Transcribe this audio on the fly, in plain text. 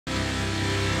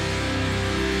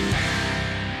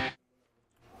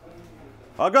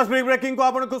अगस्त big breaking को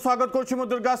आपको स्वागत करुँ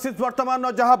दुर्गाशीष वर्तमान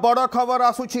जहाँ बड़ खबर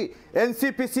आसूची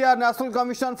NCPCR national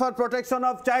commission for protection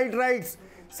of child rights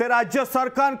से राज्य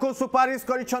सरकार को सुपारिश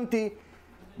करिसेंती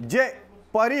जे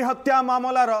परी हत्या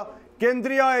मामलार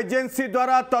केंद्रीय एजेंसी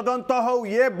द्वारा तदंत हो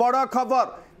ये बड़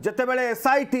खबर जितेबले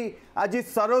एसआईटी आज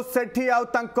सरोज सेठी आउ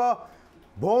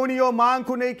भौणी और माँ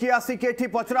को लेकिन आसिक एठी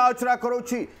पचरा उचरा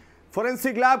करोची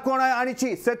फोरेंसिक लैब कौन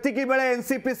आनी से बेले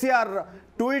एनसीपीसीआर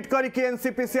ट्वीट करके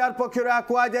एनसीपीसीआर पक्षर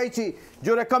कहुई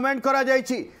जो रेकमेंड करा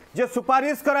जे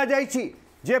सुपारिश करा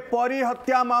जे परी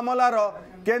हत्या मामलार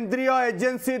केंद्रीय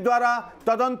एजेंसी द्वारा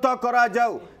तदंत करा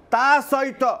जाऊ ता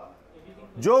सहित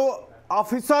जो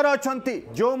ऑफिसर अछंती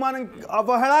जो मान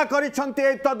अवहेला करिसंती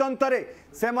ए तदंतरे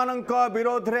सेमानंक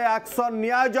विरोध रे एक्शन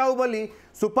निया जाऊ बोली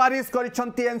सुपारिश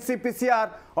करिसंती एनसीपीसीआर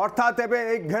अर्थात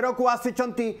एबे घेर को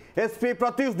आसीचंती एसपी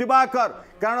प्रत्युष दिवाकर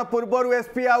कारण पूर्वर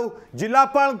एसपी आउ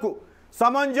जिलापाल को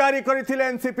समन जारी करथिले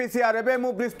एनसीपीसीआर एबे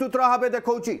मु विस्तृत भाव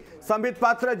देखौची संबित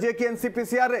पात्र जे कि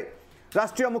एनसीपीसीआर रे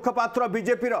राष्ट्रीय मुखपात्र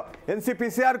बीजेपी रो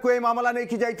एनसीपीसीआर को ए मामला नै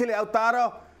कि जाइथिले आ तार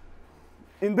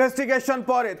इन्वेस्टिगेशन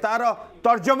पर तार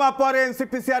तर्जमा पर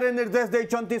एनसीपीसीआर निर्देश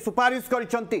देइछंती सुपारिश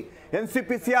करिसंती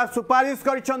एनसीपीसीआर सुपारिश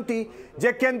करिसंती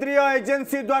जे केंद्रीय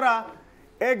एजेंसी द्वारा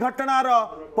ए घटनार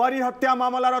परी हत्या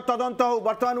मामलार तदंत हो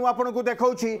बर्तमान मु आपन को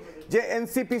देखाउछि जे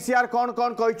एनसीपीसीआर कौन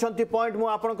कौन कहिसंती पॉइंट मु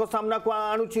आपन को सामना को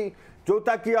आणुछि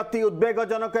जोता कि अति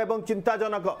उद्वेगजनक एवं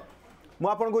चिंताजनक मु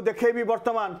आपन को देखेबी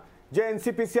वर्तमान जे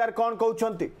एनसीपीसीआर कौन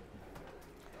कहउछंती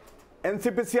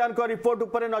एनसीपीसीआर को रिपोर्ट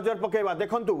ऊपर नजर पकेबा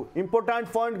देखंतु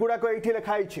इंपोर्टेंट पॉइंट गुडा को एठी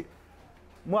लिखाइछि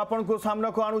मु आपन को सामना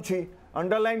को आणुछि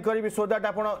अंडरलाइन करिवि सो दैट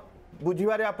आपन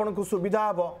बुझिबारे आपन को सुविधा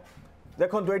हबो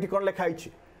देखंतु एठी कोन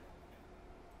लिखाइछि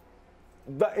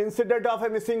The incident of a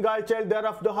missing girl child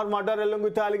thereof her murder along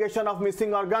with the allegation of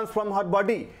missing organs from her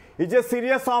body is a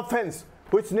serious offence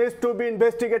which needs to be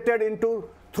investigated into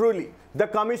thoroughly. The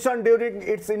commission during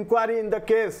its inquiry in the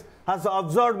case has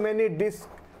observed many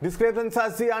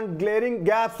discrepancies and glaring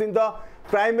gaps in the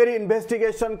primary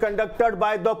investigation conducted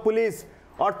by the police.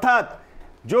 अर्थात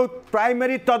जो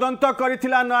primary तदंत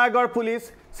करिथिला Nayagarh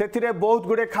police सेथिरे बहुत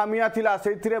गुडे खामिया थिला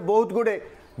सेथिरे बहुत गुडे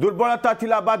दुर्बलता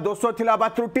थिला बा दोष थिला बा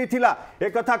त्रुटि थिला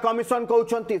एक कथा कमिशन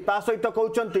कहउचंती ता सहित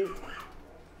कहउचंती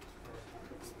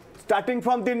starting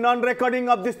from the non recording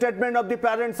of the statement of the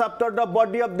parents after the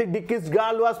body of the deceased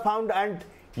girl was found and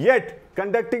yet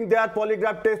conducting their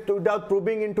polygraph test without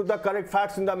proving into the correct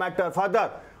facts in the matter. Further,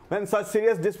 when such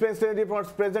serious discrepancies are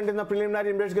present in the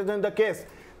preliminary investigation in the case,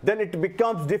 then it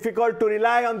becomes difficult to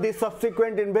rely on the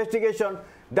subsequent investigation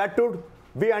that would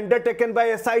be undertaken by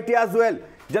SIT as well.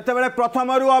 जितेबले प्रथम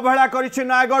अवहेला करिछि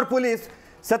Nayagarh police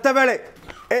सेतेबेले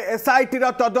SIT रो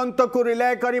तदंत को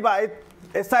relay करिबा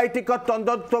SIT को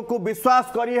तदंत को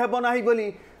विश्वास करि हेबो नाही बोली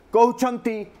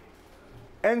कहउछंती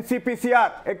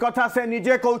एनसीपीसीआर एक कथा से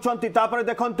निजे कहउछंती तापर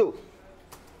देखंतु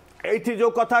एठी जो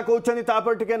कथा कहउछंती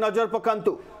तापर टिके नजर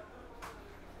पकांतु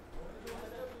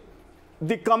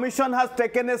The commission has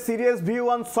taken a serious view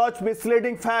on such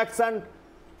misleading facts and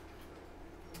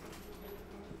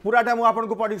पूराटा मु आपन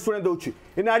को पढ़ी सुने दउछि.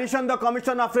 In addition, the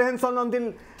commission apprehension on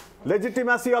the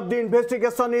legitimacy of the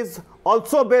investigation is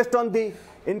also based on the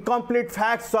incomplete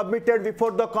facts submitted before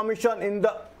the commission in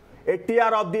the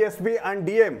ATR of the SB and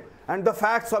DM and the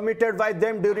facts submitted by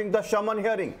them during the summon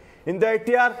hearing. In the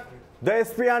ATR, the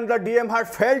SP and the DM had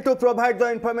failed to provide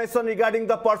the information regarding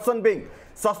the person being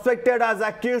suspected as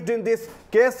accused in this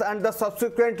case and the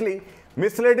subsequently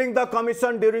misleading the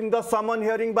commission during the summon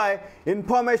hearing by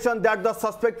information that the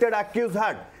suspected accused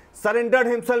had surrendered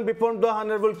himself before the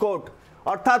honorable court.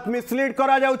 अर्थात mislead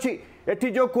करा जाउछि एठी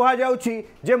जो कुहा जाउछि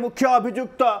जे मुख्य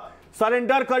अभियुक्त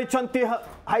surrender करिसंती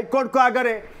high court को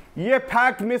आगरे ये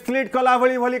फैक्ट मिसलीड कला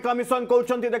भली कमिशन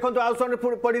कहउछंती देखंतु आउसन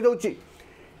पढी दउछि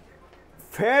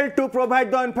failed to provide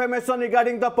the information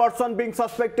regarding the person being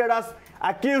suspected as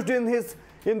accused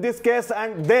in this case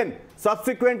and then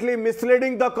subsequently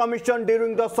misleading the commission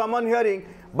during the summon hearing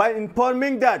by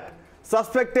informing that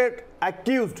suspected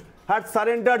accused had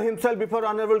surrendered himself before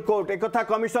honorable court. एक कथा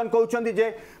commission कहउछंती जे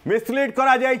mislead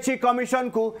करा जाइछि commission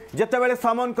को जेतेबेले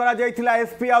समन करा जाइथिला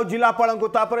SP आ जिलापाल को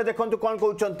तापरे देखंतु कोन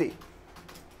कहउछंती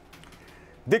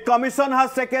The commission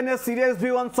has taken a serious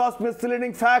view on such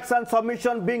misleading facts and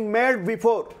submission being made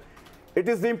before. It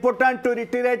is important to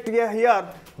reiterate here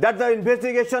that the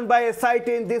investigation by SIT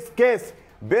in this case,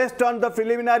 based on the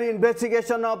preliminary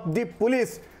investigation of the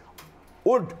police,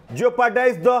 would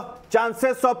jeopardize the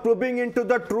chances of proving into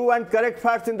the true and correct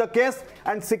facts in the case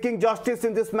and seeking justice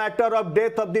in this matter of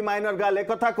death of the minor girl.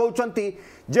 एक कथा कहउछंती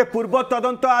जे पूर्व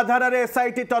तदंत आधार रे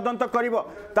SIT तदंत करिवो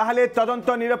ताहले तदंत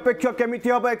निरपेक्ष केमिति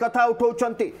होबो एक कथा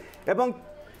उठौछंती एवं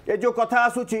ए जो कथा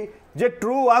आसुची जे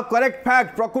ट्रू आ करेक्ट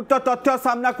फैक्ट प्रकृत तथ्य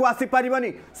सामना को आसी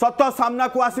परिबनी सत सामना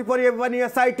को आसी परिबनी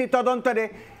एसआईटी तदंत रे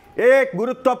एक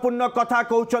गुरुत्वपूर्ण कथा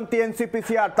कहउचंती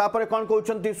एनसीपीसीआर तापर कोन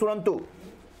कहउचंती सुनंतु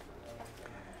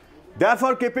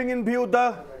Therefore, keeping in view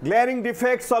the glaring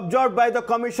defects observed by the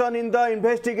Commission in the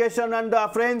investigation and the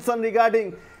apprehension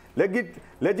regarding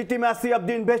legitimacy of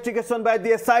the investigation by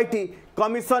the SIT,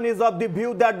 Commission is of the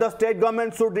view that the state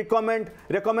government should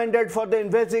recommended for the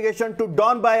investigation to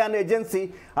done by an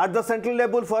agency at the central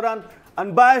level for an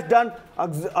unbiased and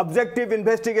objective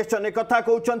investigation. एक कथा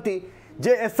कहउचंती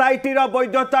जे SIT रा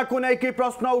वैधता को नै कि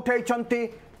प्रश्न उठाइछंती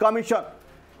commission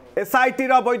SIT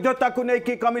रा वैधता को नै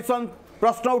कि कमिशन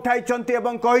प्रश्न उठाइछंती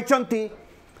एवं कहिछंती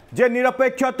जे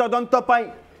निरपेक्ष तदंत पाई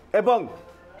एवं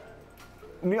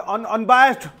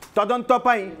अनबायस्ड तदंत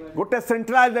पाई गोटे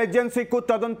सेंट्रल एजेंसी को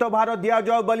तदंत भार दिया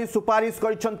जाओ बोली सुपारिश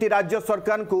करिछंती राज्य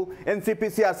सरकार को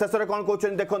एनसीपीसीआर शेषरे कोन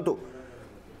कहउछन देखंतु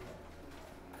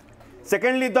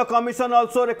Secondly, the Commission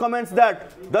also recommends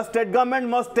that the state government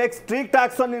must take strict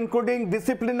action including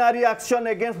disciplinary action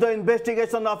against the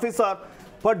investigation officer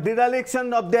for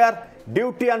dereliction of their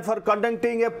duty and for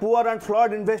conducting a poor and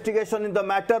flawed investigation in the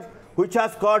matter which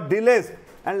has caused delays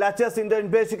and lapses in the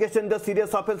investigation the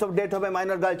serious offence of death of a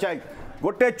minor girl child.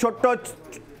 गोटे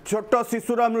छोट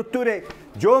शिशुर मृत्यु रे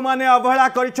जो माने अवहेला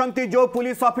करिसंती जो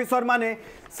police officer माने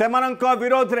सेमानक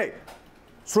विरोध रे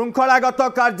श्रृंखलागत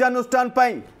कार्यानुष्ठान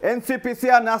पाई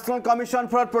NCPCR national commission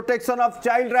for protection of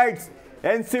child rights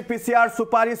NCPCR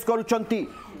सुपारिश करुचंती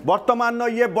वर्तमान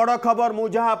ये बड़ खबर मु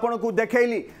जहां आपन को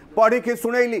देखैली पढ़ी की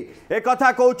सुनैली एक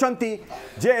कथा कहउचंती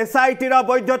जे एसआईटी रा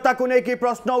वैधता को नै कि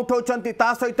प्रश्न उठाउचंती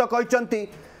ता सहित कहउचंती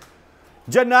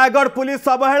जे नयगढ़ पुलिस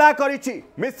अवहेला करिछि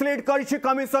मिसलीड करिछि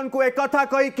कमिशन को एक कथा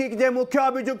कहि कि जे मुख्य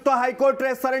अभियुक्त हाईकोर्ट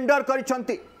रे सरेंडर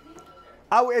करिसंती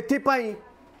आ एथि पई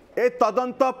ए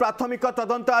तदंत प्राथमिक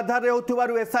तदंत आधार रे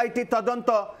होथुवारु एसआईटी तदंत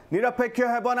निरपेक्ष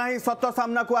हेबो नाही सत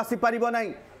सामना को आसी परिबो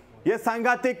नाही ये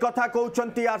सांघातिक कथा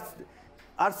कहउचंती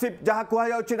आरसी जहाँ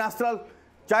कहुच्छी नेशनल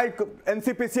चाइल्ड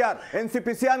एनसीपीसीआर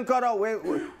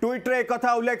ट्वीट रे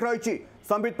कथा उल्लेख रही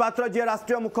संबित पात्र जी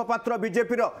राष्ट्रीय मुखपात्र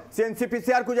बीजेपी सी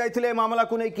एनसीपीसीआर को जाइए मामला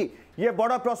को लेकिन ये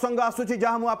बड़ प्रसंग आसूची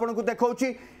जहाँ मुझे देखा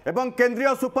एवं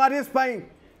केंद्रीय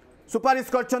सुपारिश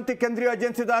करछंती केंद्रीय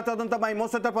एजेंसी द्वारा तदंत मो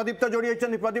सहित प्रदीप्त जोड़ी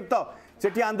होती प्रदीप्त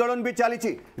सेठी आंदोलन भी चली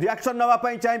रिएक्शन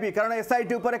नापी चाहिए कारण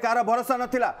एसआईटी उपर कार भरोसा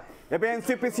नाला एवं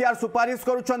एनसीपीसीआर सुपारिश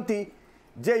करुछंती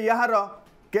जे यार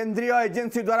केंद्रीय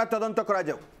एजेंसी द्वारा तदंत करा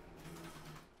जाऊ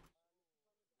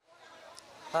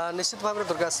निश्चित भाव में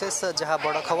दुर्गाशेष जहाँ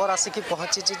बड़ खबर आसिकी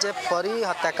पहुँची जे परी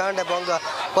हत्याकांड एवं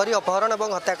परी अपहरण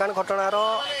और हत्याकांड घटनार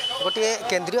गोटे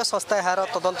केंद्रीय संस्था यार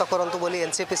तदंत करंतु बोली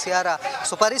एनसीपीसीआर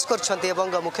सुपारिश करछंती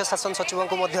मुख्य शासन सचिव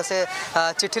को से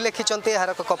चिठी लिखिंट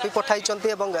यार कॉपी पठाई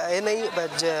एने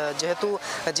जेहेतु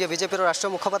जी बीजेपी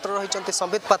राष्ट्रीय मुखपात्र रही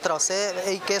संबित पात्र से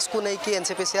यही केस को लेकिन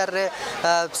एनसीपीसीआर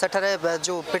सेठारे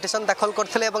जो पिटिशन दाखल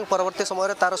करते परवर्ती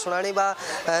समय तार शुणाणी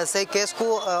से केस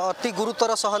को अति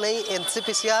गुरुतर सह नहीं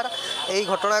एनसीपीसीआर यही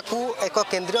घटना को एक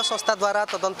केंद्रीय संस्था द्वारा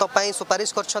तदंत पाई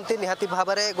सुपारिश करछंती निहाती भाव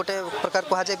में गोटे प्रकार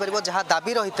कह जहाँ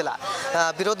दाबी रही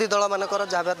विरोधी दल मानकर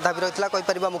जहाँ दाबी रही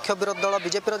कहीपर मुख्य विरोधी दल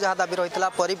बीजेपी जहाँ दाबी रही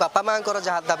परी बापा माँ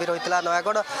जहाँ दाबी रही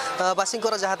नयागढ़ वासी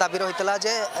जहाँ दाबी रही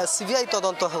जे सीबीआई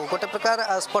तदंत हो गोटे प्रकार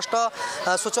स्पष्ट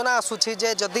सूचना आसूची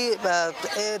जे जदि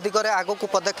ए दिगरे आगो को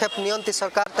पदक्षेप नियंती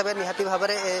सरकार तेरे निहाती भाव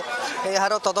में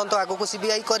यार तदंत आगो को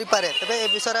सीबीआई करें तेरे ए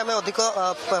विषय में अधिक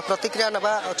प्रतिक्रिया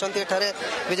नवा अच्छा एठारे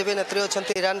बीजेपी नेत्री अच्छा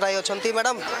ईरान राय अच्छा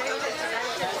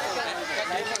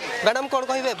मैडम कौन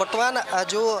कहे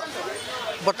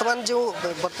बर्तमान जो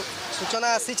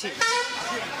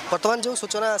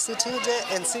सूचना आसी जे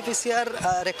एनसीपीसीआर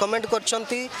रेकमेंड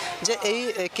करछंती जे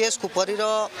एई केस को परीर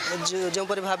जो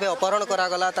परि भाबे अपहरण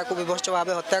करागला ताकू विभत्स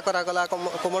भाबे हत्या करागला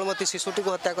कोमलमती शिशुटी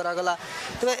को हत्या करागला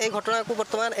तबे ए घटना को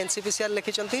वर्तमान एनसीपीसीआर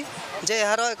लिखिचंती जे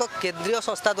यार एक केंद्रीय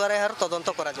संस्था द्वारा यार तदंत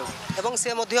करा जाऊ एवं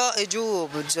से मध्य ए जो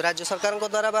राज्य सरकार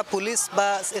द्वारा बा पुलिस बा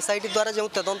एसआईटी द्वारा जो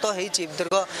तदंत हेछि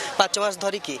दीर्घ 5 मास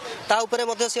धरिकी ता उपरे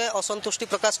मध्य से असंतुष्टि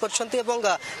प्रकाश करछंती एवं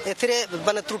एथिरे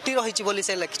माने त्रुटि रहिछि बोली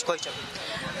से लिखिछंती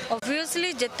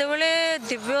ऑब्वियसली जितेबले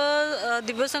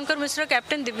दिव्यशंकर मिश्र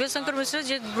कैप्टेन दिव्यशंकर मिश्र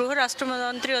जी गृह राष्ट्र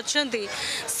मंत्री अच्छा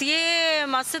सीए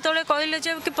मसे तले कहले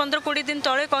कि 15-20 दिन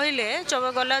तले कहले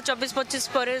गला 24-25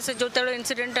 पर से जो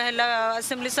इनसीडेंट है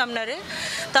असेंबली सामने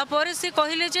तापर से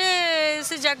कहले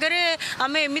से जगार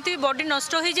आम एमती बॉडी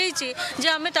नष्ट हो जाए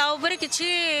आम ताऊपर किसी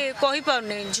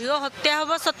कहीपारे झील हत्या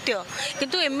हवा सत्य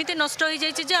किंतु एमती नष्ट हो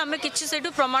जाए आम कि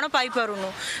प्रमाण पाइपारूनु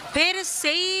फिर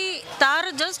से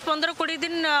तार जस्ट 15-20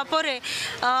 दिन परे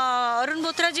अरुण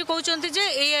बोथरा जी कहते जे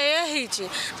ये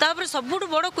सबुठ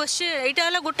बड़ क्वेश्चन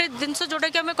यहाँ है गोटे जिनस जोटा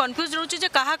कि आम कन्फ्यूज रोचे जे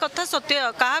कहा कथा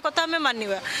सत्य कहा कथा आम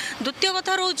मानिबा। द्वितीय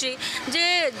कथा रोचे जे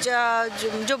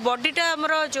जो बॉडीटा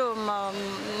आमर जो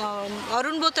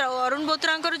अरुण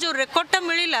बोथरा जो रेकर्डटा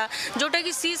मिलला जोटा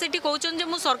कि सी सेठी कहउछन जे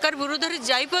मु सरकार विरुद्ध रे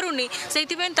जाई पारुनी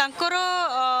सेति पे तांकर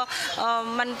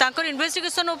माने तांकर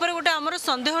इन्वेस्टिगेशन ऊपर गोटे आमर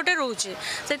संदेहटे रोचे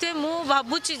सेति मु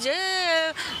भाबुची जे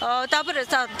तापर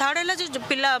थर्ड है जो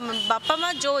पिला बापा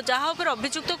माँ जो जहाँ ऊपर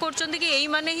अभियुक्त करछन कि एई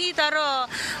माने ही तार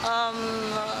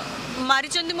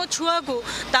मारिचंदी मो छुआ को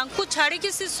तांकु छाड़ी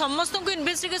कि से समस्त को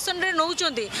इन्वेस्टिगेशन रे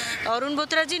नौचंदी। अरुण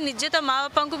बोथरा जी निजे ता माँ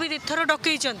बापा को भी इथर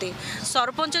डकईचंती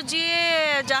सरपंच जी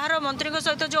जार मंत्री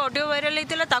सहित जो ऑडियो वायरल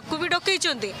होता ताकू भी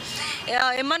डकईचंती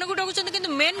एमान को डकुचंती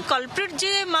किंतु मेन कल्प्रिट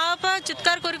जी माँ बापा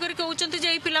चित्कार करी कहउचंती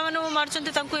जे पिला माने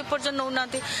मारचंती तांकु एपर्यंत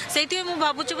नौनांती सेति मु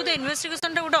भाबुची बोधे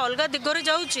इन्वेस्टिगेशन टा गोटे अलग दिगरे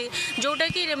जाउची जोटा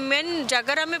कि मेन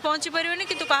जगार आम पहुँची पारे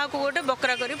कि क्या गोटे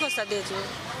बकरा कर फसा दिए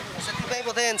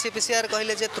बोधे एनसीपीसीआर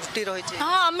कहले जे त्रुटि रही है।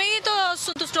 हाँ आम ही तो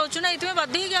असंतुष्ट होचु ना ये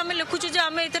बाध्य ही आम लिखुचु जे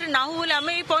आम ये नाहू बोले आम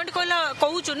ये पॉइंट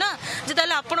कहूँ ना जे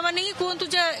ताले आपण मैंने ही कहतु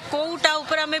जे कौटा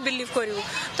ऊपर आम बिलीव करूँ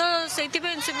तो से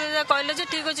एनसीपीसीआर कहले जे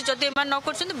ठीक अच्छे जब एम न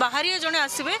कर बाहरिया जड़े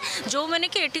आसवे जो मैंने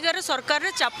कि एटिकार सरकार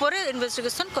चापर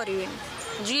इन्वेस्टिगेशन करेंगे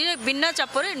जी बिना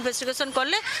चापर इन्वेस्टिगेशन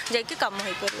कले जाकि काम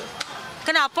हो पार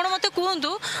कहीं आपण मत कहतु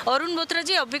अरुण बोथरा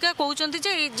जी अबिका कहते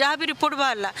जहाँ भी रिपोर्ट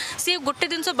बाहर सी गोटे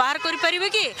जिन बाहर करें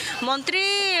कि मंत्री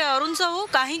अरुण साहू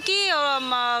कहीं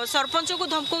सरपंच को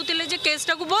धमकाउले जे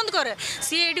केसटा को बंद करे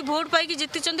सी ये भोट पाई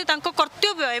जीति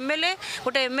कर्तव्य एमएलए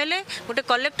गोटे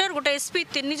कलेक्टर गोटे एसपी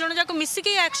तीन जन जाक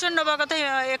मिसिकी एक्शन नवा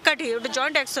कथा एकाठी गोटे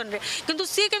जॉइंट एक्शन रे किंतु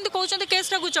सी केमती कहते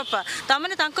केसटा को चपा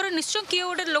तार निश्चय किए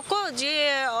गोटे लोक जी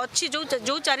अच्छी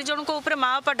जो 4 जन को ऊपर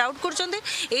माँ बापा डाउट कर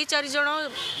 4 जन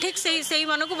ठीक से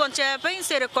मानक बचाई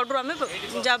से रेकर्ड आम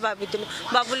जहाँ भाभी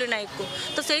बाबुली नायक को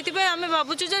तो से आम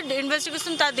भावुँ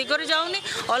इन्वेस्टिगेशन ता दिगरे जाऊनी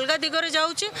अलग दिगरे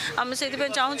जाऊँगी आम से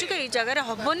चाहूँ कि ये जगह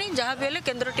हेनी जहाँ भी है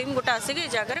केंद्र टीम गोटे आसिक ये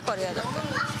जगह कराया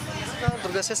दरकार।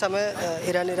 दुर्गाशीष आम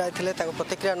ईरानी राय थे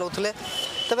प्रतिक्रिया नौले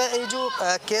तेरे यो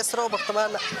केस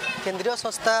बर्तमान केंद्रीय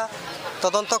संस्था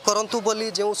तदंत करंतु बोली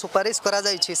जो सुपारिश करा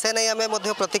जायछि से नहीं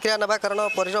आम प्रतिक्रिया नवा कारण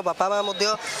परीर बापा माँ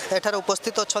एठार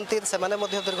उपस्थित अच्छा से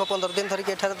दीर्घ 15 दिन धरिक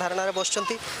एठार धारणा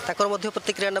बसुँच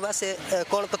प्रतिक्रिया नवा से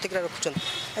कौन प्रतिक्रिया रखुं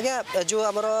आज्ञा जो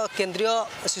आमर केंद्रीय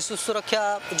शिशु सुरक्षा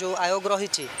जो आयोग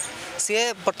रही सी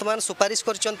बर्तमान सुपारिश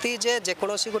करछंती जे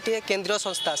जेकोसी गोटे केंद्रीय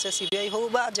संस्था से सीबीआई हो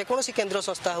बा जेकोसी केंद्रीय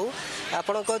संस्था हो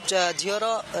आपण झीर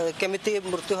केमिति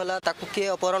मृत्यु होला ताकू किए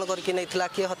अपहरण करके नहीं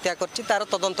किए हत्या करछि तार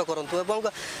तदंत करंतु एवं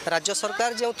राज्य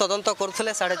सरकार जो तदंत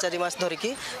करुले 4.5 मास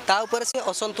धरिकी ताऊपर से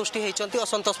असंतुष्टि होती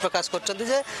असंतोष प्रकाश करछंती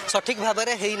जे सठिक भाव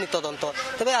में हेनी तदंत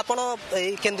तेरे आपण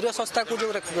केंद्रीय संस्था को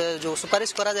जो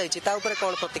सुपारिश करा जायछि ता ऊपर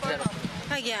कौन प्रतिक्रिया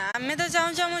आज्ञा आम तो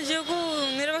चाहूँ आम झील को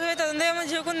निरपेक्ष तदंत आम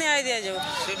झील को न्याय दि जाऊ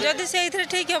जदि से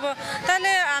ठीक हम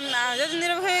ताले जब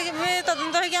निरपेक्ष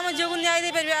तदंत होम झील को न्याय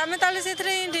दे पारे आम ताले से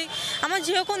ठीक आम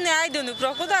झील को न्याय दिंतु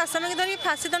प्रकृत आसामी धरिक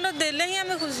फाँसी दंड देले ही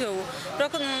आम खुशी हूँ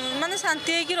माने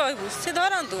शांति होकर रहू से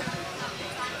धरतु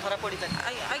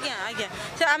आज्ञा आज्ञा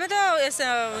से आम तो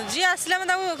जी आसले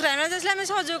क्राइम आसले आम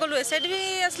सहयोग कलु एसआईटी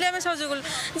भी आसले आम सहयोग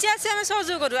कलु जी आस आम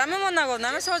सहयोग करूँ आम मना करूँ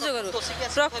आम सहयोग करूँ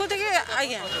प्रकृति के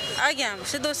आज्ञा आज्ञा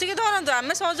से दोषी की धरतु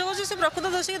आम सहयोग कर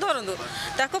प्रकृत दोषी की धरतु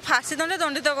ताको फाँसी दंड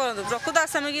दंडित करूँ प्रकृत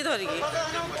आसामी की धरिकी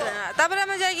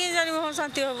आम जाकि जान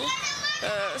शांति हबू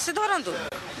से धरतु।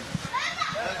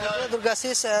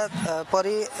 दुर्गाशीष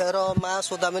परीर माँ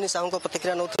सुदामिनी साहू को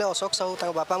प्रतिक्रिया नौते अशोक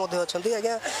साहू बापा अच्छा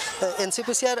आज्ञा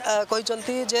एनसीपीसीआर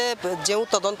कहते जे जो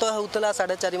तदंत होता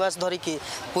 4.5 मास धरिकी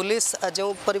पुलिस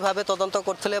जो भाव तदंत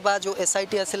करते जो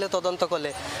एसआईटी आसिले तदंत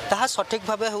कले ताहा सठिक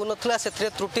भाव होना से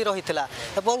त्रुटि रही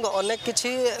अनेक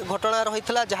किसी घटना रही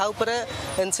जहाँ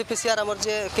एनसीपीसीआर आमर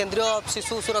जे केंद्रीय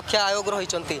शिशु सुरक्षा आयोग रही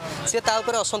सी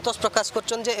असंतोष प्रकाश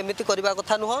करमती करने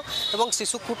कथा नुह और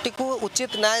शिशुटी को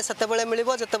उचित न्याय से मिल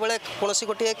जितेबाला कौन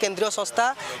गोटे केंद्रीय संस्था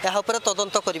यहाँ उपर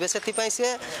तदंत करेंगे से सी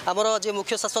आमर जे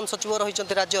मुख्य शासन सचिव रही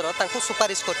राज्यर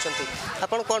सुपारिश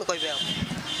कर कौन कहे।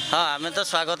 हाँ आम तो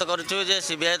स्वागत करुँ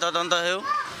सीबीआई तदंत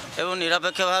हो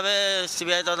निरपेक्ष भाव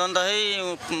सीबीआई तदंत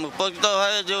हो उपयुक्त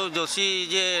भाव जो दोषी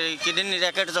जे किडनी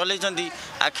रैकेट चल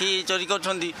आखि चोरी कर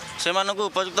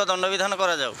उपयुक्त दंड विधान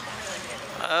करा जाऊ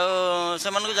से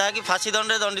जहाँकि फाँसी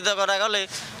दंडे दंडित करागले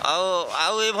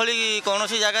आउली कौन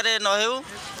जगार न हो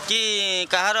कि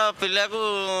कहार पिला को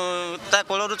ता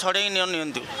कोलू छड़े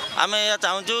नियंतु आम यह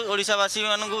चाहूँ ओडिशावासी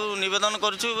मानक नवेदन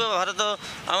करुँ भारत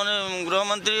आम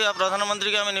गृहमंत्री और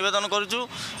प्रधानमंत्री के आम नवेदन करुँ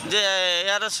जे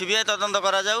यार सीबीआई तदंत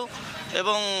करा जाऊ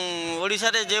ଏବଂ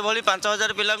ଓଡ଼ିଶାରେ ଯେଭଳି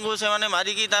 5,000 ପିଲାଙ୍କୁ ସେମାନେ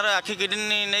ମାରିକି ତାର ଆଖି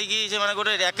କିଡ଼ନୀ ନେଇକି ସେମାନେ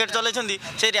ଗୋଟେ ର୍ୟାକେଟ୍ ଚଲେଇଛନ୍ତି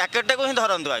ସେଇ ର୍ୟାକେଟ୍ଟାକୁ ହିଁ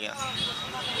ଧରନ୍ତୁ ଆଜ୍ଞା।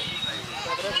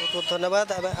 बहुत बहुत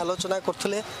धन्यवाद। आम आलोचना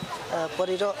करते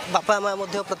परीर बापा माँ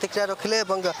प्रतिक्रिया रखिले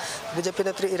बीजेपी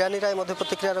नेत्री ईरानी राय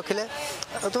प्रतिक्रिया रखिले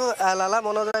तो लाला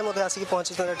मनोज राय आसिक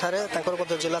पहुँची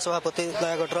जिला सभापति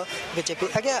नयागढ़ बीजेपी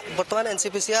आज्ञा बर्तमान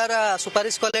एनसीपीसीआर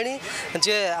सुपारिश कले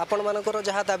जे आपण मानकर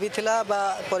जहाँ दाबी थिला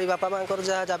परी बापा माँ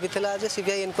जहाँ दाबी थिला जे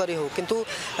सीबीआई इनक्वारी हो किंतु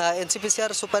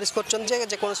एनसीपीसीआर सुपारिश कर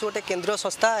गोटे केंद्रीय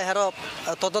संस्था यार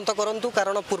तदंत करूँ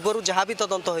कारण पूर्वर जहाँ भी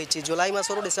तदंत होती जुलाई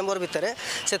मसरू डिसेम्बर भितर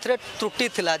से त्रुटि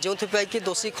थिला जो कि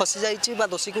दोषी खसी जाइए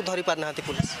दोषी को धरी पारना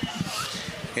पुलिस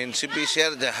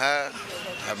एनसीपीसीआर जहाँ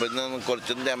आवेदन कर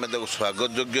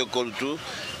स्वागत योग्य करुचु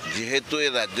जेहेतु ए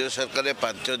राज्य सरकार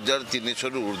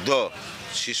 5,300 ऊर्ध्व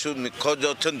शिशु निखोज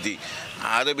अच्छा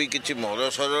आर भी किसी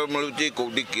मरसर मिलूँ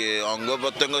कौटी अंग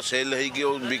प्रत्यंग सेल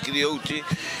हो बिक्री हो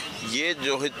ये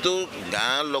जेहेतु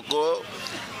गाँ लोक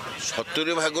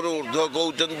 70 भाग ऊर्ध्व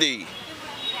कहते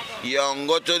ये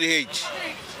अंग चोरी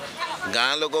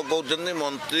गाँ लोक कहते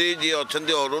मंत्री जी अच्छा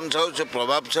अरुण साहू से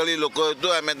प्रभावशाली लोक हेतु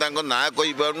आम ना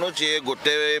कहीपरनु सी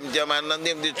गोटे एमती मारना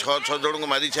एमती 6 जन को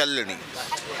मारी सारे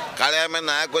काले आम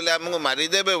ना कहले आमको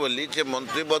मारिदेवे बोली से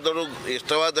मंत्री पदर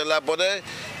इस्तीफा देलापर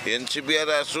एनसीपीआर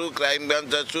आसू क्राइम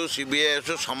ब्रांच आसू सीबीआई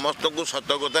आसू समस्त को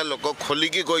सत कथा लोक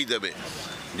खोलिकी कहीदेवे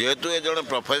जेहेतु ये जन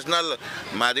प्रोफेशनल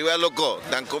मारिवा लोक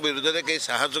विरुद्ध में कहीं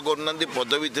साहस करना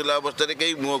पदवी थिला अवस्था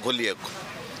कहीं मुँह खोलिया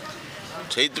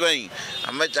से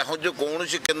आम चाहूँ कौन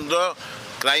केन्द्र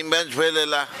क्राइम ब्रांच फेल है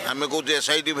आम कौन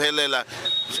एसआईटी फेल है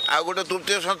आ गए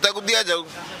तृतीय संस्था को दि जाऊ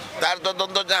तार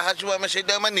तदंत जहाँ आसो आम से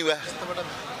मानवा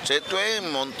से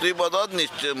मंत्री पद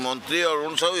निश्चय मंत्री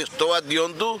अरुण साहू इस्तीफा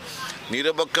दिंतु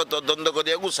निरपेक्ष तदंत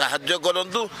करने को साहाय्य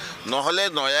करूँ नहले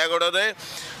नयागढ़ में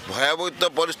भयावह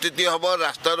परिस्थिति हम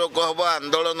रास्ता रोक हम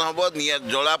आंदोलन हम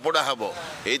जलापोड़ा हम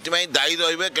ये दायी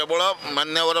रे केवल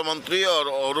मान्यवर मंत्री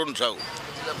और अरुण साहू।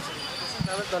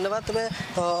 धन्यवाद।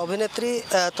 तेज अभिनेत्री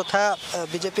तथा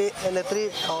बीजेपी नेत्री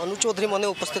अनु चौधरी मैंने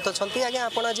उपस्थित अच्छा आज्ञा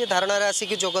आप आज धारणा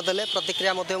आसिक जोगदे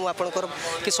प्रतिक्रिया आपंकर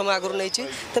कि समय आगु नहीं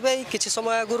तेज किसी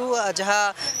समय आगु जहाँ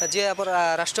जी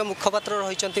राष्ट्रीय मुखपात्र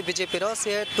रही बीजेपी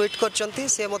सी ट्वीट कर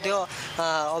सी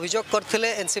अभियोग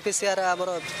करते एनसीपीसीआर आम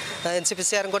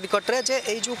एनसीपीसीआर निकटने जे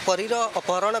यू परीर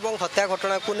अपहरण और हत्या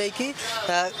घटना को लेकिन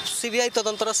सीबीआई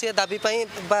तदंतर सी दाबी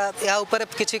या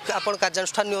किसी आप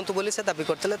कार्यानुष्ठान नियंतु बोली से दाबी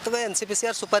करते तेज एनसीपीसीआर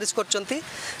सुपारिश करचंती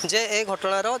जे ए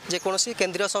घटनार जेकोसी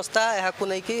केंद्रीय संस्था यहाँ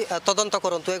नहीं तदंत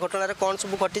करूँ ए घटना कौन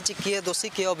सब घटी किए दोषी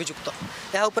किए अभियुक्त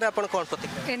या कौन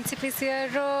प्रतिक्रिया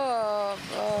एनसीपीसीआर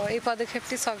ये पदक्षेप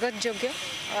स्वागत योग्य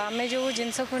आम जो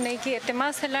जिनस को लेकिन एत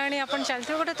मास है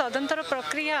चलते गोटे तदंतर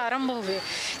प्रक्रिया आरंभ हुए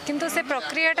किंतु से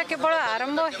प्रक्रियाटा केवल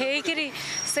आरंभ होकरी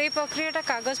से प्रक्रियाटा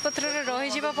कागज पत्र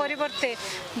रही परिवर्ते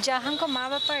जहाँ माँ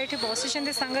बापा ये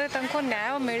बसी सांगे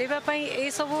न्याय मिलवाई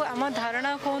ये सब आम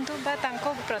धारणा कहतु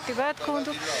प्रतिवाद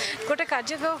कहतु गोटे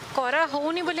कार्य करा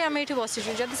होनी बोली आम ये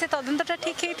बसीचु जदि से तदंतटा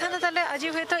ठीक होता ताले आज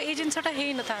हूँ तो ये जिनसा हो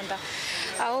न था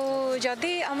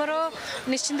आदि आमर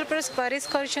निश्चित रूप से सुपारिश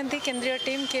कर केंद्रीय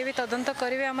टीम किए भी तदंत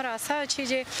करेंगे आमर आशा अच्छी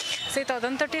जे से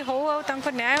तदंतटी हो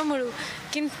न्याय मिलू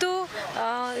किंतु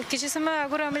किसी समय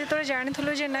आगुरी आम जो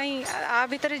जानी जे नाई आ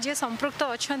भितर जी संपृक्त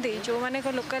अच्छा जो मैंने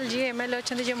लोकल जी एमएलए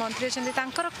अच्छा जी मंत्री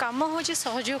अच्छा काम हूँ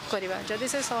सहयोग करवा जदि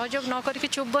से सहयोग न करके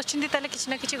चुप बसती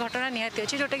किसी ना कि घटना निहाती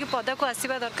अच्छी जोटा कि पदा को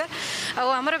आसवा दरकार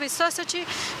आमर विश्वास अच्छी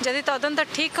जदि तदंत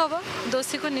ठीक हम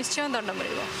दोषी को निश्चय दंड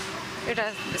मिल एटा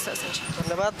विश्वास अच्छी।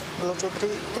 धन्यवाद अनु चौधरी।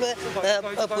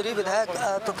 तेज पुरी विधायक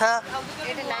तथा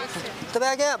तेज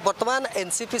आज्ञा बर्तमान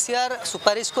एनसीपीसीआर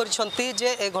सुपारिश करछंती जे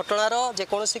ए घटनार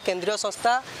जेकोसी केंद्रीय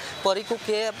संस्था परी को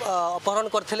किए अपहरण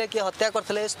करथिले किए हत्या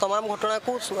करथिले तमाम घटना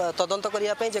को तदंत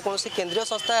करिया पई जेकोसी केंद्रीय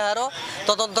संस्था यार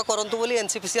तदंत करंतु बोली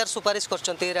एनसीपीसीआर सुपारिश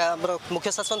करछंती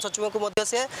मुख्य शासन सचिव को मध्य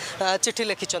से चिठी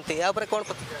लिखिछंती या ऊपर कोन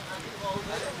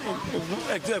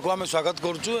एक आम स्वागत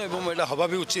करुचु एवं एटा हवा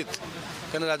भी उचित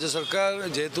कहीं राज्य सरकार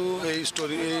जेहेतु यही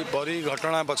स्टोरी परी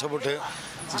घटना पछपटे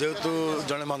जेहेतु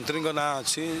जड़े मंत्री ना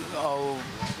अच्छी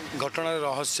घटना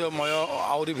रहस्यमय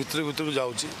आहरी भितर भितर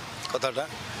जाऊँगी कथाटा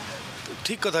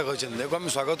ठीक कथा कहते आम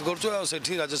स्वागत करुँ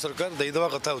राज्य सरकार देदेवा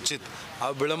कथा उचित आ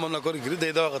विलम्ब न करी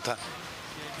देदेवा कथा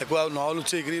एक न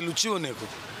लुचेक लुचबन एक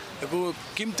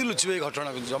किमती लुचबे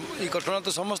ये घटना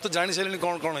तो समस्त जानी सारे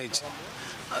कौन कौन है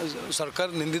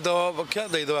सरकार निंदित अपेक्षा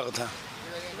देदेवा कथा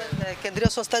केंद्रीय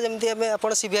संस्था जमी आप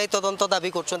सीबीआई तदंत दाबी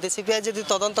कर सीबीआई जब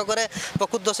तदंत करे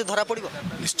प्रकृत दोषी धरा पड़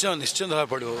निश्चय निश्चय धरा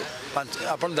पड़ो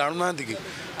आप जानूना कि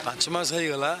 5 मास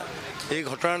होगा ये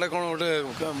घटनाटा कौन गोटे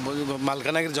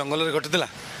मालकानगिरी जंगल में घटी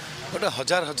गोटे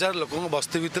हजार हजार लोक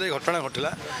बस्ती भितर घटना घटला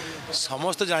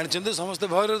समस्ते जानते समस्ते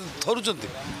भय थरुंट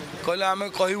कहले आम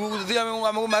कहूँ जदि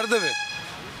आमको मारिदेवे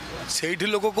से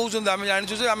लोक कहते आम जानूँ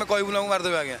जे आम कहूँ ना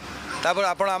मारिदेवे आज्ञा तापर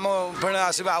आप फेणे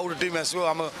आसवे आउ गोटे टीम आसो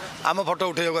आम फटो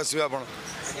उठेक आसवे आप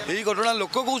यही घटना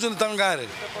लोक कहते गाँव में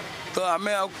तो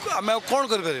आम कौन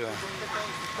कर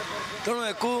तेणु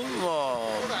एक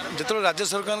जो राज्य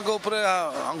सरकार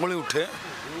अंगुली उठे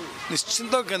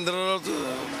निश्चिंत केन्द्र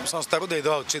संस्था को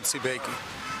देदेवा उचित सीबीआई की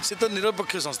सी तो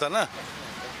निरपेक्ष संस्था ना।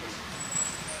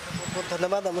 बहुत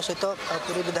धन्यवाद आम सहित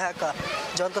पुरी विधायक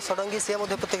जयंत षडंगी सी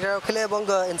प्रतिक्रिया रखिले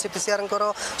एनसीपीसीआर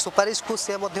सुपारिश को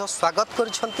सी स्वागत कर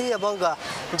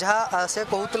जहाँ से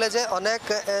कहते जे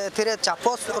अनेक ए चाप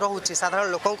रोचे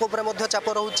साधारण लोकों चाप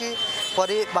रोचे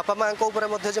परी बापा माँ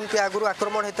जमी आगु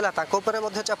आक्रमण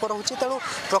होता चाप रोचे तेणु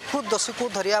प्रकृत दोषी को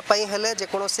धरवाई हेले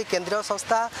जेकोसी केंद्रीय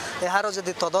संस्था यार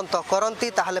जदि तदंत करती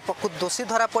ताहले प्रकृत दोषी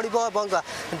धरा पड़ो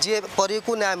जी परी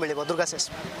को न्याय मिल। दुर्गाशेष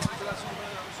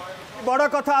बड़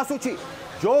कथा आसुची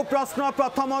जो प्रश्न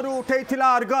प्रथम उठेइथिला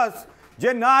अर्गस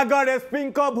जे नयागढ़ एसपी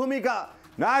भूमिका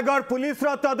नयागढ़ पुलिस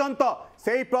तदंत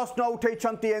से प्रश्न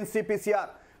उठेइछंती एनसीपीसीआर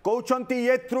कहउछंती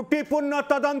ये त्रुटिपूर्ण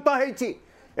तदंत हेछि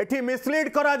एठी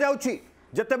मिसलीड करा जाउछि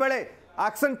जेतेबेले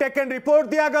एक्शन टेकन रिपोर्ट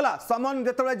दिया गला समन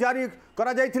जेतेबेले जारी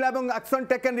करा जाइथिला एवं एक्शन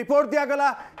टेकन रिपोर्ट दिया गला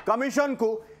कमिशन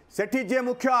को सेठी जे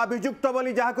मुख्य अभियुक्त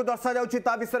बोली जाहाको दर्शा जाउछि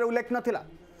ता विषय उल्लेख नथिला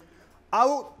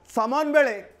आउ समन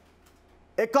बेले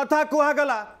एक कथा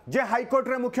कहगला जे हाईकोर्ट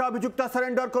रे मुख्य अभियुक्त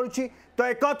सरेंडर करुछि तो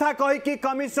एक कथा कहि कि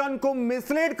कमिशन को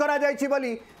मिसलीड करा जाइछि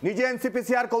बोली निजे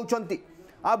एनसीपीसीआर कहउछंती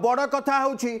आ बड़ कथा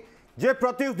होछि जे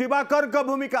प्रत्युष दिवाकर का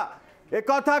भूमिका एक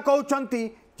कथा कहउछंती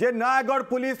जे नयागढ़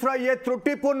पुलिस रो ये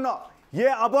त्रुटिपूर्ण ये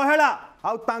अवहेला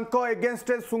आ तांको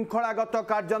एगेंस्ट शृंखलागत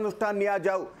कार्यानुष्ठान निया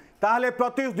जाऊ ताहले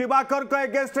प्रत्युष दिवाकर का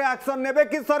एगेंस्ट एक्शन नेबे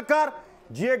कि सरकार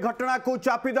जे घटना को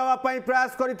चापी देवा पई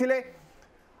प्रयास करथिले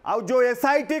आउ जो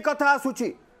एसआईटी कथा आसुची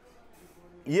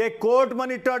ये कोर्ट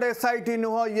मॉनिटर्ड एसआईटी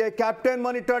नुह ये कैप्टन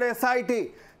मॉनिटर्ड एसआईटी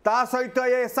ता सहित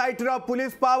ये एसआईटी रो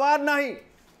पुलिस पावर नहीं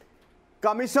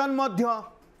कमिशन मध्य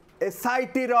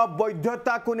एसआईटी रो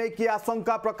वैधता को लेकिन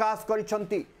आशंका प्रकाश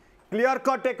करिसंती क्लियर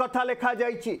कट एक कथा लिखा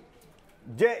जाइछि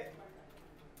जे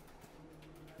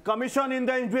commission in the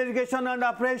investigation and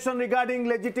operation regarding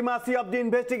legitimacy of the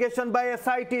investigation by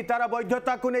SIT तारा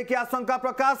वैधता को लेकिन आशंका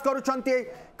प्रकाश करुछंती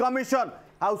कमिशन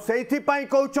आउ सेइथि पई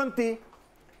कहउछंती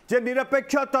जे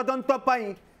निरपेक्ष तदंत पई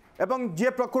एवं जे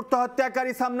प्रकृत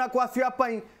हत्याकारी सामना को आसिया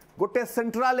पई गोटे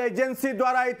सेंट्रल एजेंसी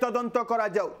द्वारा ए तदंत करा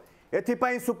जाऊ एथि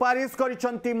पई सुपारिश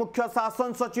करिसंती मुख्य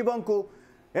शासन सचिवों को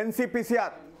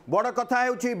एनसीपीसीआर बड़ कथा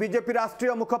हेउची बीजेपी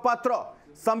राष्ट्रीय मुखपात्र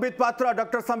संबित पात्र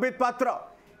डॉक्टर संबित पात्र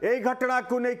एई घटना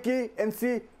को लेकि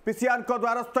एनसीपीसीआर को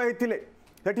द्वारस्थ हेतिले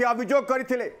सेठी अभियोग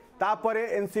करथिले तापरे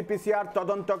एनसीपीसीआर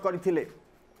तदंत करथिले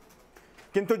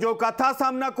किंतु जो कथा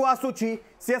सामना को आसुची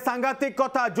से सांघातिक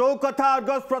कथा जो कथा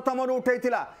अगस्त प्रथम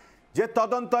उठेइथिला जे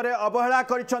तदंत रे अवहेला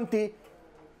करिसंती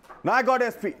नयागढ़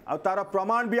एसपी आ तार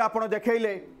प्रमाण भी आपण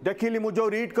देखिली मु जो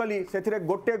रीड कली सेथिरे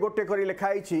गोटे गोटे करी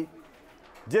लिखाइछि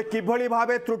जे किभली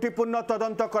भाबे त्रुटिपूर्ण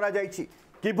तदंत करा जाइछि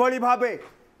किभली भाबे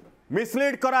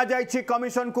मिसलीड करा जाइछि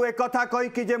कमिशन को एक कथा कहि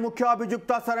कि जे मुख्य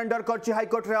अभियुक्त सरेंडर करछि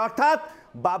हाईकोर्ट रे अर्थात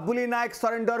बाबुली नायक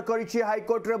सरेंडर करिछि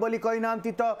हाईकोर्ट रे बोली कहि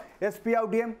नांती तो एसपी आउ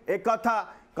डीएम एक कथा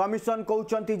कमिशन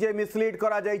कहउचंती जे मिसलीड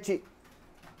करा जाइछि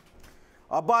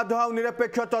अबाध और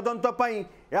निरपेक्ष तदंत पई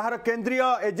यार केंद्रीय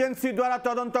एजेंसी द्वारा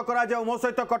तदंत करा जाऊ मो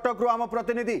सहित कटक रु आम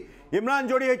प्रतिनिधि इमरान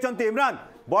जोड़ी होइचंती इमरान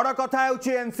बड़ कथा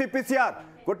हेउछि एनसीपीसीआर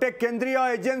गोटे केंद्रीय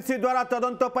एजेंसी द्वारा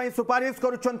तदंत पई सुपारिश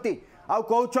करुछंती आउ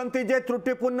कहउछंती जे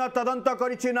त्रुटिपूर्ण तदंत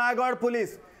करिछि नयागढ़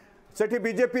पुलिस सेठी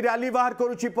बीजेपी रैली बाहर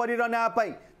करुछि परीर न्याय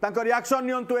पई तांको रिएक्शन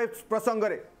नियंतु ए प्रसंग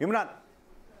रे इमरान।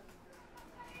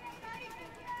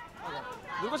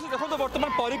 देखो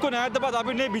बर्तमान परी को न्याय देवा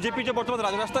दाबी नहीं बीजेपी जो बर्तमान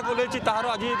राजरास्ता को तार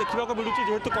आज देखा मिलूँ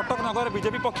जेहेतु कटक नगर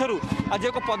बीजेपी पक्षर आज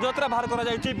एक पदयात्रा बाहर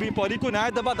कर परी को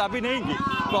न्याय देवा दाबी नहीं कि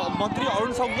मंत्री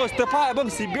अरुण साहू को इस्तीफा और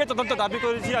सीबीआई तदंत दाबी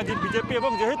कर आज बीजेपी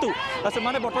जेहेतु से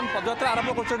बर्तमान पदयात्रा आरंभ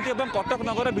कर कटक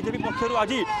नगर बीजेपी पक्षर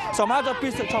आज समाज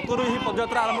ऑफिस छकरू ही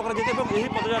पदयात्रा आरंभ कर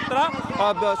पदयात्रा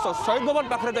शहीद भवन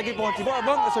पाखे जाकि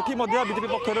पहुँचे बीजेपी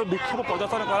पक्षर विक्षोभ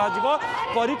प्रदर्शन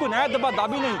कर को न्याय देवा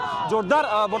दाबी नहीं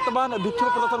जोरदार बर्तमान विक्षोभ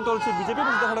प्रदर्शन कर बीजेपी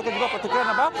सड़क प्रतिक्रिया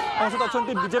ना सहित अच्छा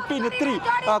बीजेपी नेत्री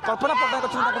कल्पना पट्टनायक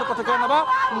अच्छी प्रतिक्रिया ना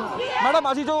मैडम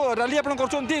आज जो रैली आप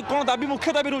कौन दाबी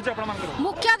मुख्य दाबी रोचे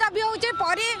मुख्य दाबी हूँ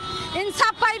परी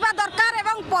इंसाफ पाइबा दरकार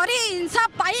एवं परी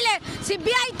इंसाफ पाइले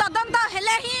सीबीआई तदंत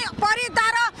हेले ही परी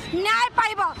तार न्याय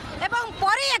पाइब एवं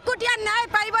परी एकुटिया न्याय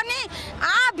पाइबनी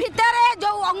आ भितरे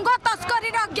जो अंग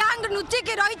तस्करी गैंग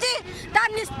लुचिकी रही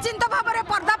निश्चिंत भाव में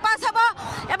पर्दाफाश हम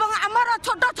एवं आमर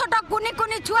छोट छोट कुनी कुनी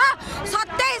कुनी छुआ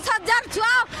 27,000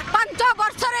 छुआ 5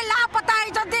 वर्ष रे लापता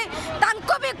होती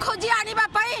भी खोजी आने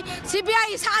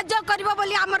सीबीआई साहाय्य करिबो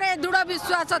बोली हमर दृढ़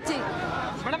विश्वास अछि।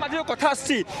 मैडम आज कथा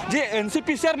आसी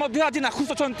एनसीपीसीआर आज नाखुश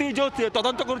अच्छा जो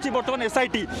तदंत करुच्ची बर्तमान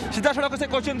एसआईटी सीधा सड़क से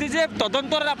कहते जे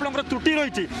तदंतर आपंकर त्रुटि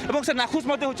रही से नाखुश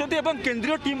होती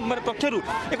केंद्रीय टीम पक्षर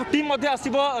एक टीम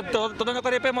आसब तदंत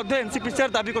करने एनसीपीसीआर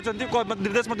दाबी कर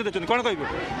निर्देश कौन कह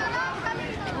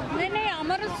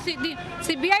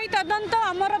सीबीआई तदंत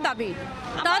आमर दाबी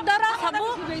तद्वारा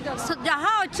सब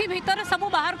जहाँ अच्छी भितर सब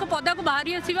बाहर को पदा को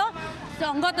बाहरी आसो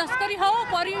अंग तस्करी हो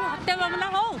परी हत्या मामला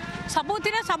हो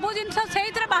सबुति सब जिन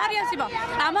से बाहरी आसो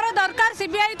आमर दरकार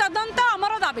सीबीआई तदंत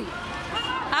आमर दाबी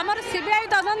आमर सीबीआई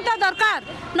तदंत दरकार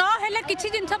ना किसी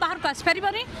जिनस बाहर को आसपारे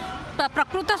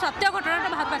प्रकृत सत्य घटना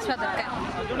बाहर को आसवा दरकार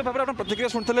जो भाव में प्रतिक्रिया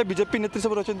शुणुते बीजेपी नेत्री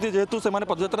सब रही जेहेतु से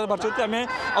पदयात्रा बाहर आम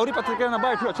आहरी प्रतिक्रिया ना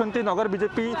ये अच्छा नगर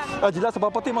बीजेपी जिला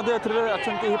सभापति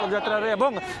अच्छा पदयात्रा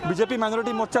बीजेपी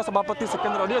माइनॉरिटी मोर्चा सभापति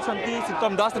सिकंदर अली अच्छा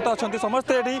सीतम दास नेता अच्छा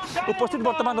समस्ते ये उपस्थित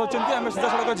बर्तमान रही आम सीधा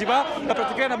सड़क जा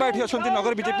प्रतिक्रिया ना ये अच्छा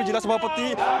नगर बीजेपी जिला सभापति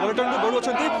बड़ू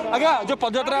अच्छा आज्ञा जो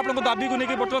पदयात्रा आपको दाबी को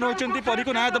लेकिन बर्तमान होती परी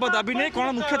को न्याय देवा दाबी नहीं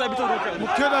कौन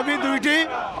मुख्य दाबी दुईटी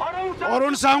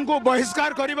अरुण साहू को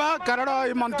बहिष्कार करवा कारण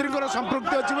मंत्री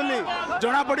संपृक्ति अच्छी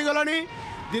जना पड़गला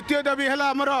द्वितीय दाबी है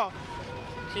आमर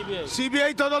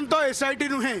सीबीआई तदंत एसआईटी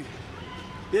नुहे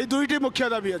ये दुईटी मुख्य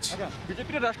दाबी अच्छी।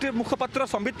 बीजेपी राष्ट्रीय मुखपात्र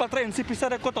संबित पात्र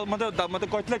एनसीपीसीआर एक मतलब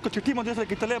कहते एक चिठी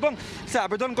लिखिते से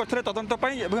आवेदन करते तदंत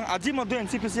आज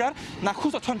एनसीपीसीआर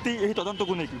नाखुश अच्छा तदंत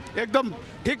को लेकिन एकदम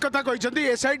ठीक कथा कहते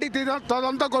एसआईटी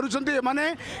तदंत करुँचे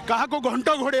क्या घंट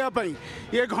घोड़ाई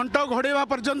ये घंट घोड़ा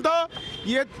पर्यंत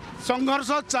ये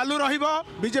संघर्ष चालू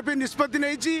बीजेपी निष्पत्ति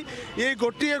नहीं ये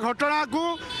गोटे घटना को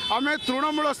आम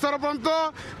तृणमूल स्तर पर्यंत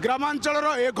ग्रामांचल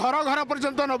घर घर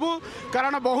पर्यंत नबू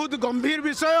कारण बहुत गंभीर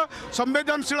विषय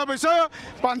संवेदनशील विषय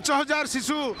 5,000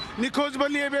 शिशु निखोज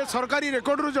बोली एवं सरकारी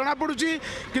रेकर्ड रू जना पड़ुची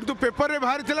किंतु पेपर रे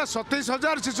बाहरी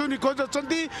 27,000 शिशु निखोज अच्छा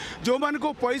जो मान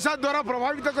को पैसा द्वारा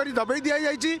प्रभावित कर दबाई दि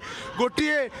जाइए गोटे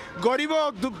गरीब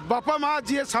बापा माँ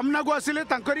जी सामना को आसिले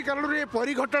कारण ये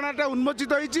परी घटनाटा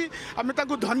उन्मोचित होती आम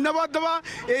धन्यवाद देवा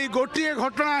यही गोटे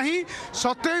घटना ही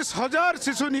 27,000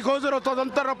 शिशु निखोजर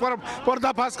तदंतर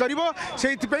पर्दाफाश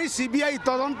कर सीबीआई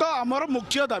तदंत आमर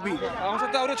मुख्य दाबी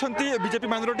बीजेपी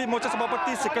माइनॉरिटी मोर्चा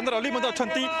सभापति सिकंदर अली अच्छा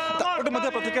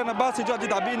प्रतिक्रिया ना से जो आज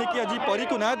दाबी नहीं कि आज परी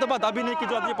को न्याय देवा दाबी नहीं कि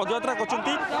जो आज पदयात्रा कर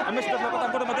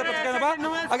प्रतिक्रिया ना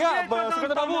आज्ञा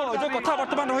सिकंदर बाबू जो कथा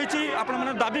बर्तमान रही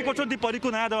आपने दाबी कर परी को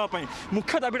न्याय देवाई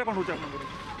मुख्य दाबीटा कौन हो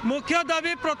मुख्य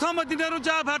दाबी प्रथम दिन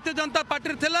जहाँ भारतीय जनता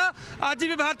पार्टी थिला आज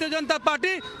भी भारतीय जनता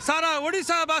पार्टी सारा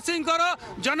ओडिशावासी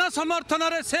जन समर्थन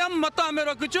रे सेम मत आम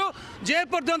रखिचु जे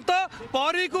पर्यंत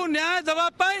परी को न्याय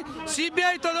देवाई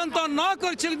सीबीआई तदंत न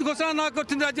कर घोषणा न कर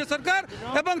राज्य सरकार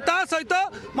एवं ता सहित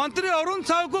मंत्री अरुण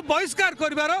साहू को बहिष्कार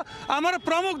कर आमर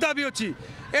प्रमुख दाबी अच्छी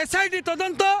एसआईटी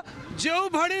तदंत जो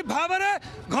भाई भाव में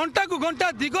घंटा को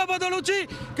घंटा दिग बदलुची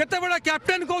केते बड़ा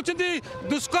कैप्टेन कहते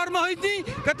दुष्कर्म होती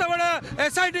केते बड़ा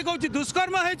एसआईटी कहती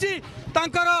दुष्कर्म होती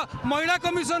महिला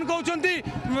कमिशन कहते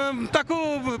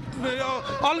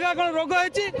अलग कौन रोग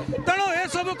होती तेणु ए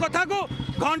सब कथा को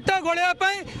घंटा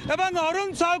गोलियापाई एवं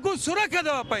अरुण साहू को सुरक्षा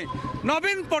देवाई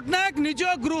नवीन पट्टनायक निज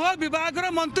गृह विभाग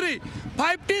मंत्री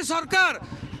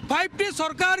 5T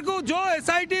सरकार को जो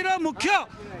एसआईटी मुख्य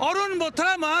अरुण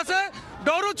बोथरा महाशय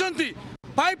डरुंच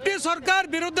 5T सरकार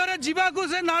विरुद्ध में जीवाकू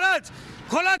से नाराज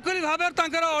खोलाखोली भाव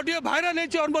ऑडियो भाइराल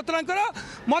होती अरुण बोथरा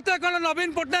मत कौन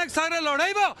नवीन पट्टनायक सागर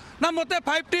लड़ाइब ना मत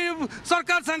 5T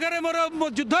सरकार सागर मोर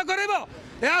युद्ध कर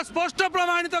स्पष्ट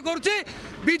प्रमाणित करुच्ची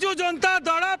विजु जनता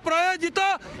दल प्रायोजित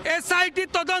एसआईटी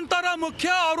तदंतर मुख्य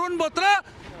अरुण बोथरा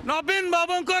नवीन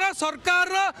बाबूंकर सरकार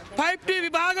 5T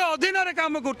विभाग अधीन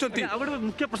काम कर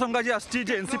मुख्य प्रसंग आज आसी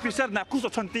एनसीपीसीआर नाखुश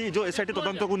अच्छा जो एसआईटी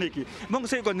तदंत को लेकिन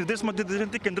से निर्देश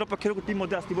केंद्र पक्षर टीम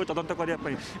आसो तदंत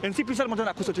करने एनसीपीसीआर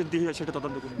नाखुश अच्छा एसआईटी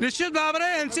तदंत को निश्चित भाव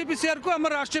में एनसीपीसीआर को आम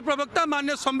राष्ट्रीय प्रवक्ता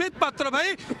माननीय संबित पात्र भाई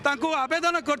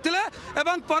आवेदन करते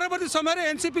परवर्ती समय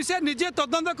एनसीपीसीआर निजे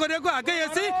तदंत करने को आगे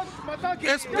आसी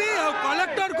एसपी और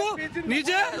कलेक्टर को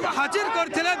निजे हाजिर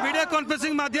करते वीडियो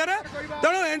कॉन्फ्रेंसिंग माध्यम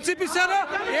तेणु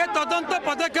एनसीपीसीआर ये तदंत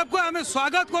पदक्षेप को आम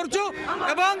स्वागत करुचु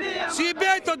एवं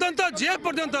सीबीआई तदंत जे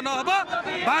पर्यंत न होबा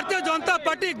भारतीय जनता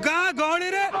पार्टी गाँ गहली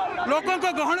रे लोकों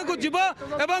गहण को जीव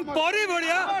एवं परी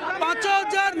भाया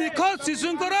 5,000 निखोज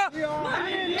शिशुंकर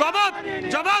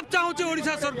जवाब चाहूँ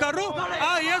ओडिशा सरकार रू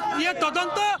ये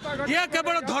तदंत ये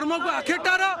केवल धर्म को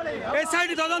आखिटार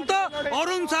एसआईटी तदंत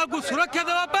अरुण साहू को सुरक्षा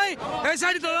देवाई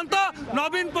एसआईटी तदंत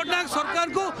नवीन पट्टनायक सरकार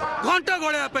को घंटा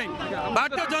घोड़ा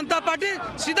भारतीय जनता पार्टी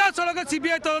सीधा सड़क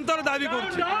सीबीआई तदंतर दाबी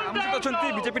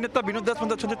कर बीजेपी नेता विनोद दास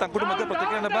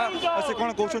प्रतिक्रिया नेबा से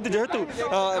कौन कहते जेहेतु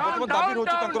बर्तमान दाबी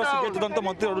रोचे सीबीआई तदंत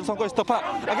मंत्री अरुण इस्तीफा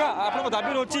आज्ञा आप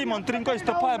दाबी रोचे मंत्री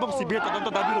इस्तीफा और सीबीआई तदंत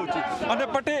दाबी रोचे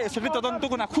अंपटे से तदंत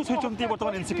को नाखुश होती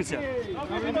बर्तमान एनसीपीसीआर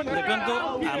देखो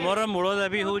आमर मूल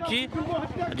दाबी हूँ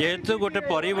जेहेतु गोटे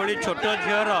परिबड़ी छोट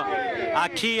झीर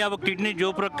आखि अब किडनी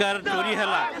जो प्रकार चोरी है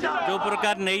जो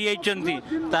प्रकार नहीं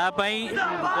जापाई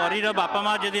परीर बापा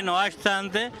माँ जदि न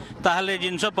आसते ताहले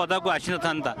जिनस पदा को आसी न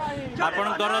था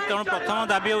आपणकर तेणु प्रथम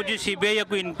दाबी हूँ सीबीआई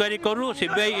को इनक्वारी करूँ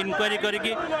सीबीआई इनक्वारी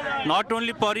करके नॉट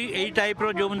ओनली परी यही टाइप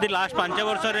रो जो लास्ट 5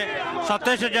 वर्ष में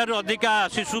 27,000 रु अधिका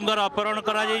शिशुंर अपहरण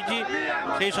करा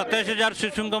 27,000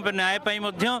 शिशु न्याय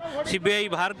सीबीआई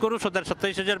बाहर करूँ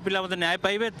 27,000 पिला न्याय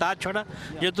पाइबे ता छड़ा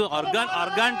जेहेतु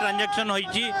अर्गान ट्रांजैक्शन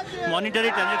होती मॉनिटरी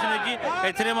ट्रांजैक्शन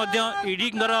होती ईडी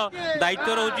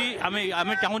दायित्व रोची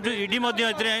आम चाहूँ ईडी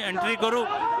एंट्री करूँ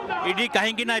ईडी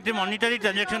कहीं मॉनिटरी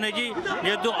ट्रांजैक्शन होती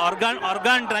जेहेतु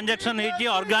अर्गान ट्रांजैक्शन होती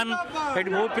अर्गान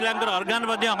बहुत पिला अर्गान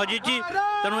हजी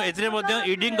तेणु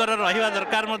ईडी रहा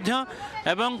दरकार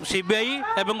एवं सीबीआई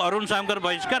एवं अरुण साहू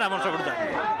बहिष्कार आम सब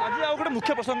आज आ गए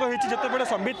मुख्य प्रसंग होती जिते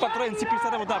संबित पात्र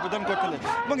एनसीपीसीआर आवेदन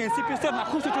करते एनसीपीसीआर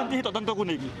नाखुश होती तदंत को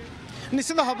लेकिन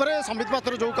निश्चित भाव में संबित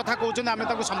पात्र जो कथा कहते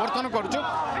आम समर्थन कर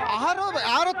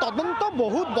तदंत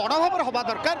बहुत बड़ भाव हवा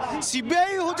दरकार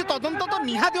सीबीआई हूँ तदंत तो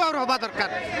निहाती भाव हवा दरकार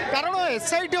कारण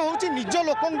एसआईटी हूँ निज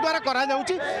लोक द्वारा करा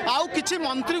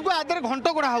मंत्री को आदि घंट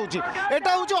गोड़ा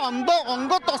होटा हूँ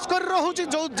अंग तस्करी हूँ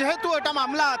जो जेहेतु एटा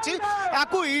मामला अच्छी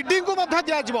आपको ईडी को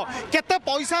दिज्व केते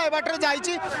पैसा एबाटर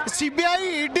जाइए सीबीआई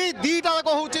ईडी दीटा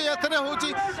जाक हूँ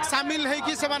सामिल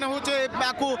हो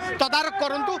तदारख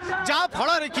करूँ जहाँ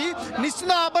फल कि निश्चित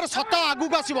भाव में सत आगू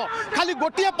आसब खाली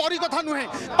गोटे परी कथा नुहे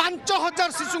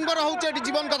 5,000 शिशुंर हूँ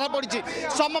जीवन कथा पड़ी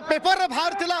पेपर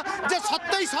बाहर थिला जे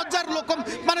 27,000 लोक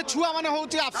माने छुआ माने हूँ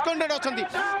आब्सकंडेड अच्छा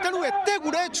तेणु एत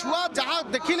गुड़े छुआ जहाँ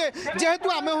देखिले जेहेतु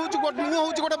आम हूँ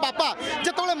गोटे बापा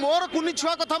जो मोर कुनी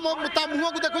छुआ कथा मुह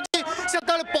को देखुची से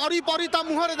परी परी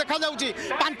मुहर देखा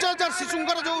 5,000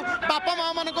 शिशुंर जो बापा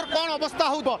माँ मान कौन अवस्था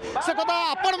हो से कथा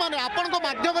आपण मैंने आपण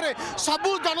माध्यम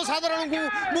सबू जनसाधारण को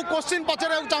मु क्वेश्चन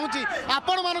पचार चाहूँगी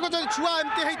आपण मान जो छुआ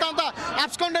एमती होता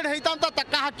आब्सकंडेड होता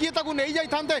किए नहीं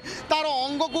जाते तार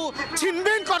अंग को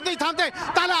छिनभिन कर दे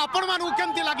ताले आपण मान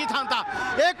केमती लगी था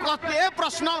ए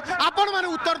प्रश्न आपण मैंने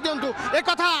उत्तर दिंतु ए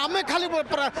कथा आम खाली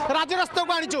राजरास्ता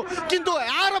को आनीचु किंतु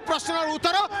यार प्रश्न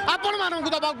उत्तर आपण मानक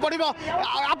दबा पड़ो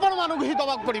आपण मानक ही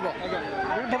दबा पड़ो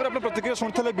भाव में प्रतिक्रिया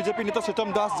शुणुते बीजेपी नेता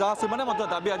सीतम दास जहाँ से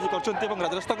दाबी आज कर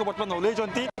राजरास्ता को बर्तमान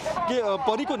ओल्लैंट कि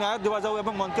परी को न्याय दिया जाऊ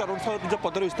और मंत्री अरुण साहू निज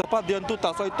पदर इस्तीफा दिंतु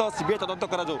सहित सीबीआई तदंत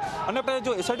कर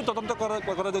जो एसआईटी तदंत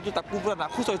पूरा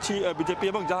नाखुश अच्छी बीजेपी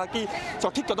और जहाँकि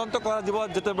सठिक तदंत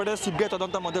करते सीबीआई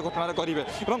तदंत घटना करेंगे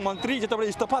और मंत्री जिते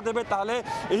इस्तीफा देवे ताले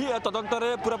यही तदंत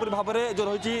पूरापूरी भाव में जो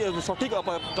रही सठिक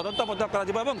तदंत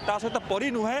सहित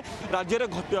परी नुहे राज्य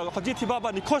में हजी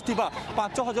निखोज थी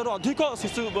 5,000 अधिक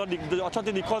शिशु अच्छा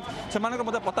निखोज से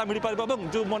पता मिल पार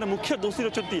जो मैंने मुख्य दोषी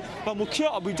रही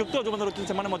मुख्य अभियुक्त जो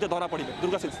रही धरा पड़े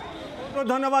दुर्गाशीष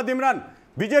धन्यवाद इमरान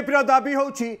बीजेपी दाबी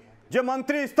होची जे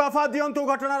मंत्री इस्तीफा दिंतु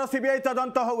घटनार सीबीआई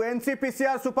तदंत हो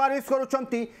एनसीपीसीआर सुपारिश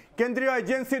करुछंती केंद्रीय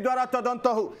एजेंसी द्वारा तदंत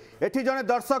हो एठी जने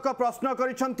दर्शक प्रश्न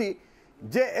करिछंती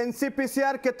जे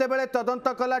एनसीपीसीआर केतेबेले तदंत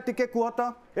कला टिके कुहत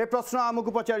ए प्रश्न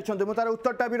आमको पचारिछंती मु तार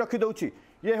उत्तरटा भी रखी दउछि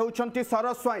ये होउछंती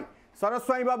सरस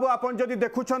स्वाई बाबू आपन जदि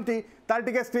देखुछंती तार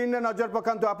टिके स्क्रीन रे नजर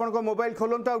पकांतु आपन को मोबाइल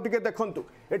खोलंतु आ टिके देखंतु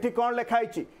एठी कोन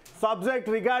लेखाइछि subject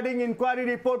regarding inquiry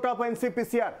report of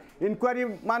NCPCR inquiry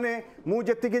माने मु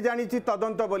जेतिके जानिछि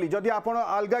तदंत बोली जदि आपन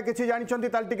अलगा किछि जानिछंती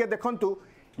तार टिके देखंतु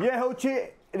ये होउछि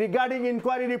regarding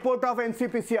inquiry report of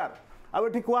NCPCR आ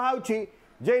एठी कुहा होउछि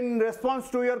जे in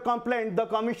response to your complaint the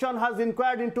commission has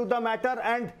inquired into the matter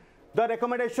and the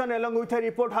recommendation along with a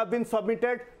report have been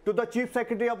submitted to the chief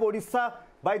secretary of Odisha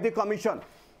by the commission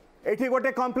एठी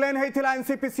गोटे complain होता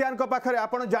NCPCR को पाखरे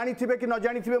आपण जानिथिबे कि न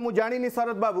जानिथिबे मु जानिनी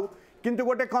शरद बाबू किंतु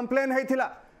गोटे कंप्लेन होता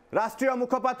राष्ट्रीय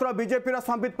मुखपात्र बीजेपी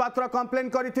संबित पात्र कंप्लेन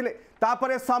करथिले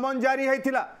तापरे समन जारी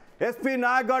होता एसपी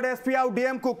नयागढ़ एसपी आउ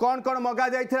डीएम को कौन कौन मगा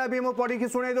जाइथिला भी मु पढ़ी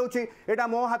सुनै दउछि एटा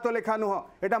मो हाथ लेखा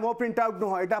नुह एटा मो प्रिंट आउट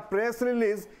नुह एटा प्रेस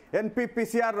रिलीज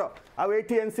एनपीपीसीआर रो आ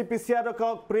एठी एनसीपीसीआर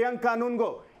को प्रियंका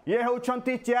कानूनगो ये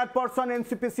होउछंती चेयरपर्सन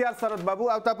एनसीपीसीआर शरद बाबू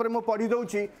आ तापर मु पढ़ी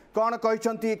दउछि कौन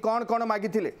कहिछंती कौन कौन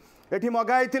मागिथिले एठी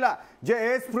मगा आइथिला जे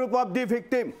as proof of the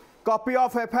victim copy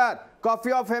of FIR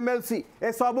copy of MLC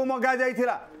ए सबु मगा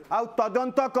जाइथिला आ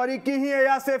तदंत करिकि ही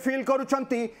एया से फील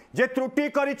करूछंती जे त्रुटि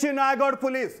करिछि नयागढ़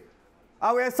पुलिस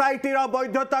आ एसआईटी रो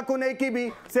वैधता को नेकी भी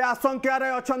से आशंका रे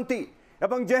अछंती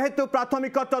एवं जेहेतु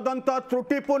प्राथमिक तदंत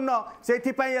त्रुटिपूर्ण से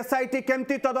एसआईटी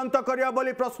केमती तदंत करिया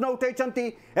बोली प्रश्न उठेइछंती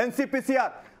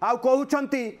एनसीपीसीआर आ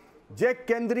कहउछंती जे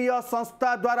केंद्रीय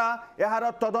संस्था द्वारा यार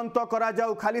तदंत करा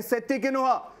जाऊ खाली सेतिक नुह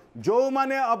जो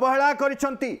माने अवहेला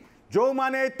करिछंती जो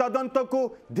माने तदंत को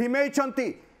धिमेइछंती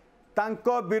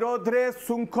तांको विरोध रे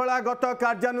श्रृंखलागत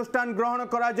कार्यानुष्ठान ग्रहण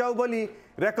करा जाऊ बोली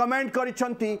रेकमेंड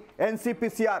करिछंती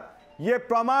एनसीपीसीआर ये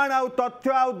प्रमाण आउ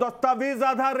तथ्य आउ दस्तावेज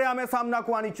आधार रे आमे सामना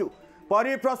को आनिछु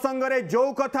परि प्रसंग रे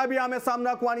जो कथा भी आमे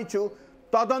सामना को आनिछु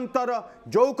तदंतर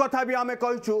जो कथा भी आमे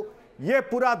कहिछु ये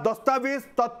पूरा दस्तावेज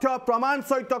तथ्य प्रमाण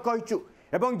सहित कहिछु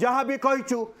एवं जहाँ भी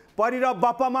कहिछु परिर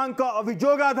बापा मां का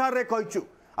अभियोग आधार रे कहिछु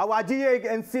आज ये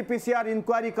एनसीपीसीआर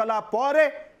इंक्वारी कला परे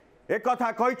एक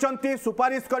कथा कहिसंती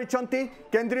सुपारिश करिसंती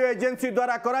केंद्रीय एजेंसी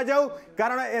द्वारा करा जाऊ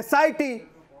कारण एसआईटी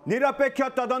निरपेक्ष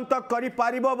तदंत करि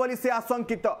पारिबो बोली से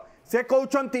आशंकित से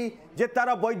कहउछंती जे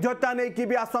तार वैधता नै कि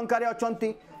भी आशंकारे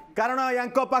अछंती कारण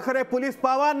यांको पाखरे पुलिस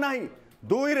पावर नाही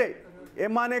दुई रे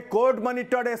एमाने कोर्ट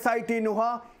मॉनिटर्ड एसआईटी नुह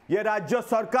ये राज्य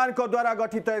सरकार को द्वारा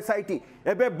गठित एसआईटी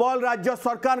एबे बॉल राज्य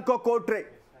सरकार को कोर्ट रे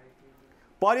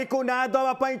परी को न्याय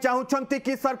दवा पई चाहुछंती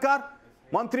कि सरकार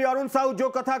मंत्री अरुण साहू जो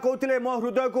कथा कहते मो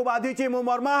हृदय को बाधिची मो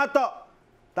मर्माहत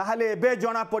ताहले एबे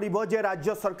जना पड़िबो जे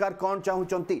राज्य सरकार कौन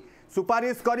चाहुछंती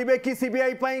सुपारिश करिवे कि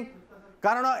सीबीआई पई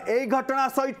कारण एई घटना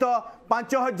सहित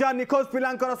 5000 निखोज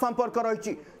पिलांकर संपर्क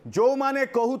रही जो माने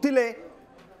कहूथिले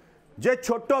जे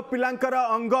छोट पिलांकर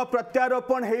अंग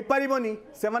प्रत्यारोपण हो पारिबनी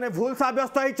से माने भूल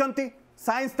साब्यस्त होइचंती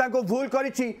साइंस ताको भूल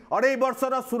करिछि 2.5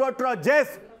 वर्षर सुरटर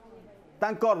जेस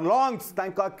तांको लंग्स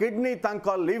तांको किडनी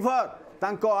तांको लिवर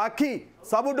तांको आखि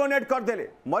सब डोनेट कर देले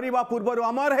मरिबा पूर्व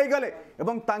अमर हो गले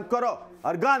एवं तांकर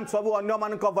अर्गान सब अन्य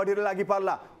मानक बॉडी रे लागि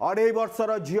पारला 2.5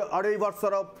 वर्षर झियो 2.5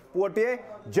 वर्षर पुओटे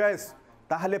जयस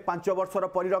ताहले 5 वर्षर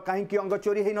परीर कहीं अंग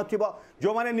चोरी हो नथिबो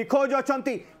जो माने निखोज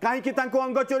अछंती कहीं तांको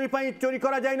अंग चोरी पई चोरी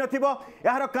करा जाई नथिबो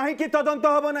यार कहीं तदंत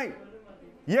हबो नै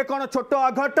ये कोन छोट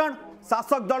अघटन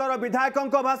शासक दलर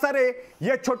विधायकों भाषा रे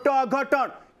ये छोट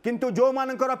अघटन किंतु जो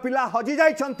मानकर पिला हजि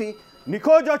जाइछंती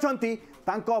निखोज अछंती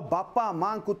तांको बापा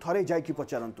मां को थरे जाइकी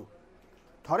पचारंतु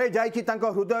थरे जाइकी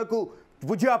तांको हृदय को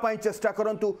बुझिया पाई चेष्टा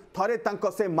करंतु थरे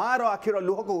तांको से मार आखिर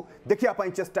लुह को देखिया पाई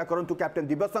चेष्टा करंतु कैप्टेन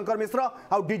दिव्यशंकर मिश्र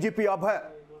आउ डीजीपी अभय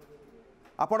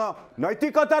आपण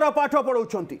नैतिकतार पाठ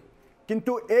पढ़ौछंती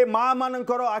किंतु ए मां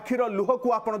मानकर आखिर लुह को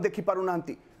आपण देखि पारु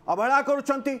नांती अवहेला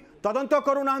करुछंती तदंत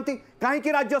करू नांती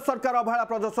काहेकि राज्य सरकार अवहेला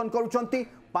प्रदर्शन करुछंती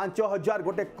 5000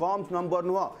 गोटे कम नंबर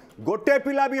नुह गोटे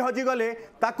पिला भी हजि गले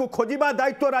ताकू खोजिबा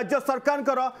दायित्व राज्य सरकार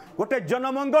गोटे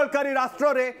जनमंगलकारी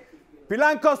राष्ट्र रे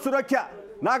पिलांक सुरक्षा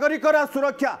नागरिकर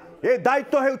सुरक्षा ए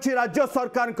दायित्व हेउछि राज्य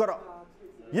सरकार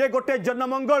ये गोटे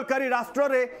जनमंगलकारी राष्ट्र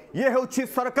रे ये हेउछि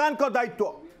सरकार को दायित्व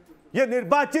ये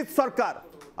निर्वाचित सरकार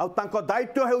आउ तांको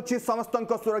दायित्व हेउछि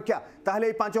समस्तक सुरक्षा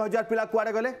ताहले 5000 पिला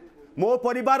कुआडे गले मो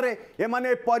परिवार रे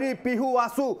एमाने परी पिहु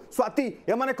आसु स्वाति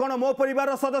एमाने कोन मो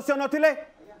परिवार सदस्य नथिले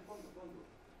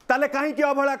ताले कहीं की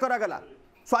अवहेला करा गला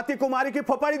स्वाति को मारी की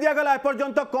फोपाड़ी दिया गला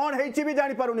एपर्यंत कौन हेछि भी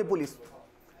जानि पारुनी पुलिस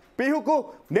पिहु को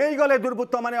नहीं गले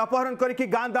दुर्बृत्त माने अपहरण करके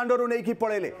गां दांडरू नहीं की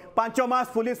पळेले 5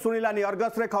 मास पुलिस सुनिलानी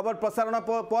अर्गस रे खबर प्रसारण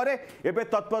परे एबे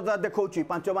तत्परता देखौछि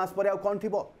 5 मास परे आ कोन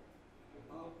थिबो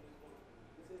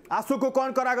आसु को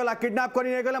कौन करा गला किडनैप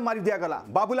करी ने गला मारी दिया गला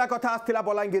बाबुला कथा आस्थिला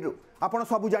बलांगीर आपण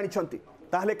सब जानि छंती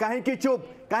ताहले काहे की चुप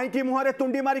काहे की मुहरे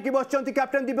तुंडी मारी की बसचंती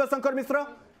कैप्टेन दिव्यशंकर मिश्र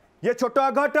ये छोट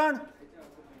अघटन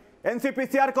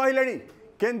एनसीपीसीआर कहलेनी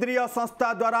केंद्रीय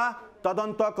संस्था द्वारा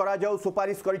तदंत करा जाऊ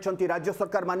सुपारिश करिसंती राज्य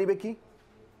सरकार मानिबे की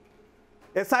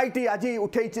एसआईटी आज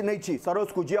उठे नहीं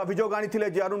सरोज को जी अभियोग आनी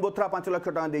जे अरुण बोथरा 5 लाख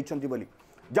टका देइछंती बोली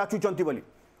जाचुचंती बोली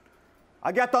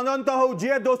आज्ञा तदंत हो जी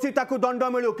दोषी ताकू दंड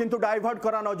मिलू किंतु डाइवर्ट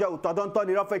करा न जाऊ तदंत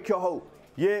निरपेक्ष हो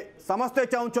ये समस्ते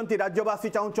चाहूँगी राज्यवासी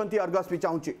चाहूँगी अर्गस भी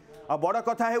चाहूँगी आ बड़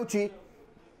कथा हेउछि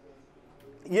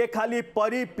ये खाली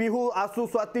परी पिहु आसु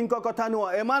स्वाति कथा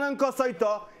नुह एमान सहित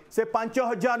से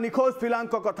 5000 निखोज पिला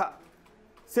कथा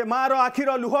से मार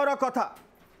आखिर लुहर कथा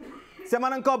से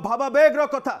भावावेगर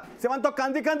कथा से तो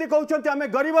कांदी कांदी कहते आम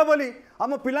गरीब बोली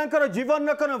आम पिलांकर जीवन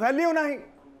रकन वैल्यू नहीं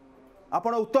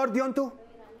आपण उत्तर दिंतु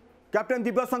कैप्टेन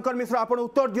दिव्यशंकर मिश्र आपण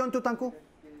उत्तर दिंतु तांकु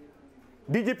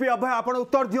डीजीपी अभय आपण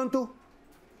उत्तर दिंतु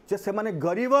जे से माने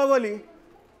गरीब बोली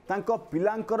तांको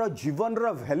पिलांकर जीवन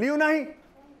रो वैल्यू नहीं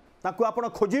तांकु आपण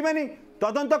खोजिबेनी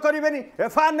तदंत करिबेनी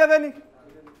एफआईआर नेबेनी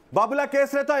बाबुला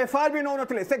केस रे तो एफआईआर भी नौ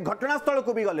नथिले से घटनास्थल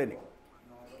को भी गलेनी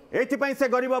एथि से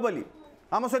गरीब बोली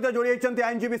आम सहित जोड़ी होती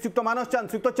आईनजीवी श्रीयुक्त मानस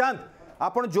चांद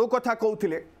आपण जो कथा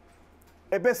कहते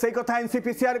एबे से कथा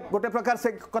एनसीपीसीआर गोटे प्रकार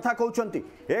से कथा कहते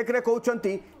एक रे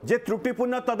कहते जे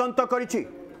त्रुटिपूर्ण तदंत करिछि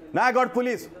नयागढ़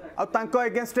पुलिस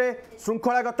आगेन्स्ट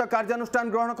श्रृंखलागत कार्यानुष्ठान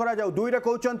ग्रहण करा जाऊ दुई रे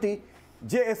कहते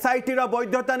जे एसआईटी रो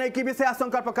वैधता नहीं कि भी से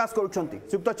आशंका प्रकाश करुछंती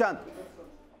सुप्त चांद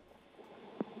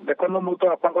देखो मु तो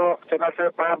आप चैनल से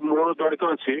प्राय मूल जड़ित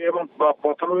अच्छी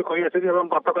प्रथम भी कही आसी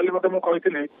गत काली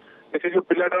मुझे से जो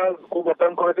पिलाटा को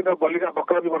बर्तमान कहते बलिका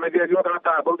बकरा भी बन दिया कारण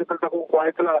आगुरी जो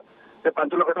कहला से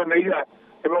 5 लाख टका नहीं जा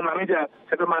एवं मानी जा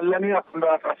से तो मानलानी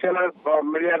आसला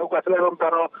मीडिया आगे आसला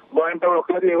तार बयान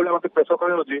रखला ये मत प्रेसर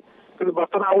कर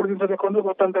बर्तमान आउ जिन देखो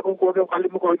बर्तमान खाली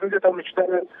मुझे निश्चित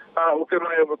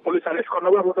पुलिस अरेस्ट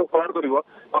करना गोटे फरवर्ड कर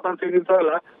बर्तमान से जिन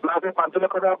ना से 5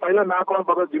 लाख टका पाइला ना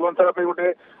कौन जीवन सारा गोटे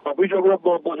अभियोग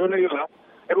बोझ नहीं गला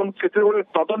एवं से गोटे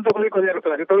तदंत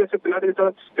कर से पिला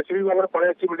स्पेसीफिक भाव में पड़े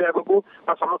मीडिया आगे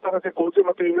समस्त से कहे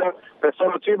मत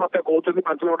प्रेसर अच्छी मत कहते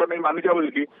 5 लाख नहीं मानी जा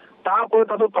बोलिकी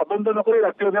तदंत नक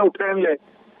राति अधा उठे आनले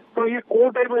तो ये को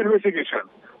टाइप इन्वेस्टिगेशन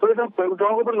तो जन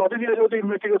को लदी दि जाए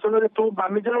इन्वेस्टिगेशन तू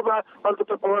मानि जा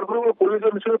फरवर्ड कर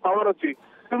पुलिस निश्चित पावर अच्छी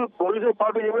पुलिस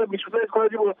पावर ये मिसयूटाइज कर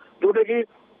जोटा कि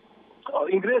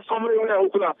इंग्रेज समय भाई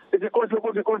होता जेको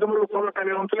लोक समय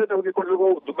टाणी आनुले जेको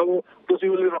लोक दोषी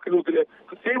रखी दूसरे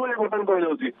से बर्तमान कह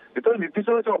जो नीतीश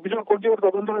अभियोग कर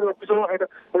तदंत अफिसर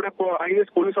गोटे आईएएस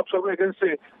पुलिस अफिसर एगेन्स्ट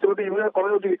से गोटे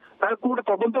कर गोटे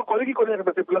तदंत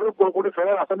करके पिला गोटे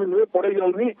फेयर आसामी नुहे पड़े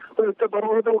जाऊनी तो एत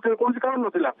गर्भ उठे कौन कारण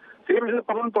नाला से विषय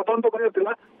तदंत कर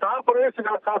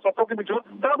सत कि मिछ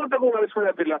अरेस्ट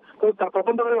कराला तो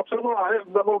तदंत अफिसर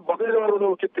को बदल देवार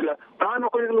उचित था ता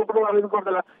नक लोक आवेदन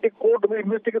करदेला कोर्ट में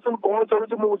इन्वेस्टिगेशन कौन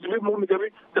चलुचे मुझे भी मुझे भी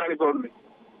जानी पारनी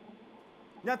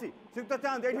जाति सुक्त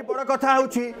चांद एठी बड़ कथा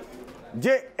होची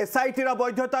जे एसआईटी रा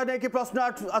वैधता ने कि प्रश्न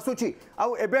आसुची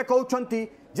आउ एबे कहउछंती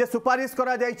जे सुपारिश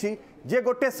करा जायछि जे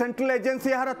गोटे सेंट्रल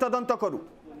एजेंसी यार तदंत करू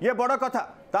ये बड़ कथा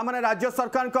ता माने राज्य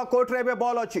सरकार का कोर्ट रे एबे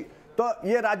बॉल अछि तो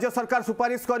ये राज्य सरकार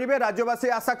सुपारिश करिवे राज्यवासी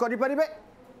आशा करि परिबे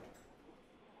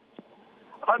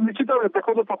हाँ निश्चित भाव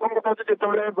देखो तो प्रथम कथा जो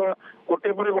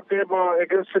गोटे पर गोटे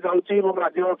एगेन्स्ट जाऊँगी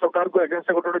राज्य सरकार को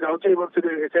एगेन्स्ट गोटे जाऊँगी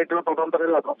एसआईटी तदंत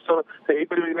अफिसर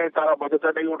से तार बध्यता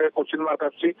नहीं गोटे क्वेश्चन मार्क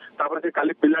आसपर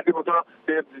काली पिलाटी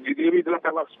भी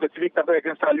स्पेसीफिक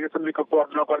एगेन्स्ट आलिगेसन भी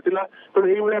अर्जन करता तो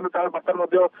ये तार बर्तमान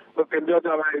केन्द्रीय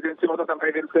एजेन्सी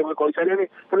एगेन्स्ट कही सारे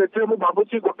तो ये भावुँ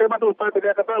गोटे बात उपाय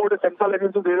करा कथा गोटे सेंट्रल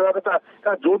एजेन्सी देवा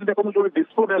कथा जो देखो जो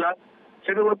डिस्प्यूट है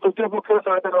से तृतीय पक्ष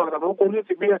सहायता रहा था मुझे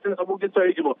सीबीआई आसने सब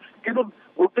जिन हो कि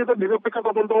गोटे तो निरपेक्ष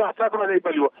तदंत आशा कर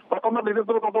बर्तमान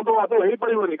निरपेक्ष तदंत आदौ हो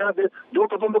पारे कारण जो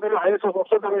तदंत कर आईएएस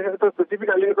अफिसर स्पेसीफिक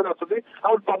आलिगेसन आसुच्ची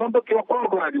आ तदंत कौन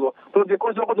कर तो जेको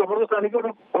लोक जबरदस्त आणिक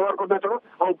फरवर्ड कर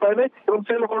उपाय नहीं और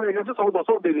से लोक एगेन्स्ट सब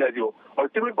दोष दे दिज्व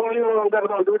अल्टीमेट कौन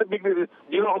अल्टीमेट बिग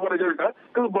जीरो हम रिजल्टा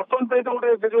कि बर्तमान तो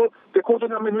गोटे जो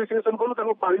देखते आम इन्वेस्टिगेशन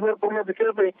करूँ पारिवार पड़ा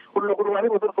देखा गोटे लोक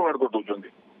आनी फरवर्ड कर दौरान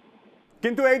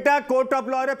किंतु एटा कोर्ट ऑफ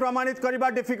लॉ रे प्रमाणित करबा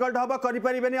डिफिकल्ट हबा करि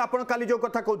परिबेनी आपण काली जो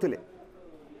कथा कहउथिले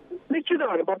निश्चित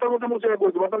भाव बर्तमान मुझे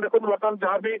बर्तमान देखो बर्तमान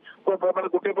जहाँ भी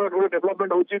गोटे गोटे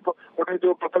डेभलपमेंट होती गोटे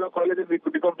जो प्रथम कहले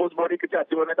डिकम्पोज बॉडी किसी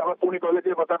आसवन पुणी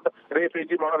कहले बर्तमान रेप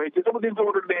होती मर्डर होती सब जिन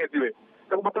गोटे नहीं आसवे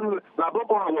बर्तमान लाभ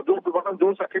कौन हम जो बर्तमान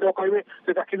जो साक्षी कहे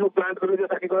से साक्षी जो प्लांट करेंगे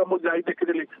साक्षी कह मुझे जाई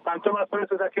देखी 5 मास पर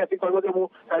से साक्षी आसी कह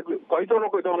कही तो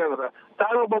कही कथा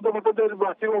तार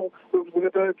आसो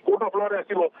कोर्ट ऑफ लॉ रे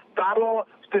आसो तार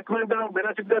स्टेटमेंट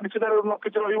बेनिफिट निश्चित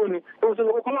किसी रही से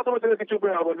लोक कला समझ किसी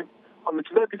उपाय हेनी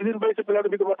निश्चित किसी दिन से पिला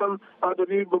बर्तमान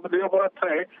जदि देह अपराध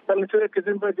थाए निश्चित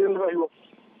किसी दिन जेल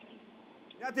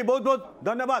निहाती बहुत बहुत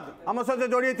धन्यवाद आम सहित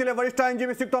जोड़ी थे वरिष्ठ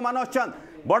आईनजीवी श्रीयुक्त मानस चांद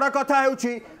बड़ कथा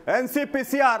होउछि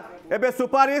एनसीपीसीआर एबे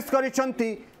सुपारिश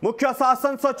करिसंती मुख्य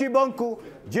शासन सचिव को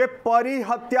जे परी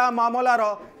हत्या मामलार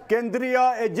केंद्रीय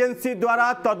एजेंसी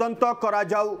द्वारा तदंत करा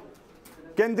जाऊ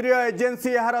केंद्रीय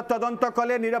एजेंसी यार तदंत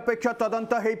कले निरपेक्ष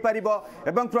तदंत हो पार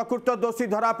एवं प्रकृत दोषी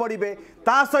धरा पड़े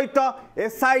ता सहित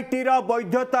एसआईटी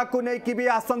वैधता को लेकिन भी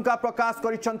आशंका प्रकाश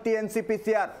करिसंती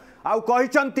एनसीपीसीआर आउ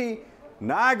कहिसंती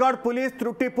नयागढ़ पुलिस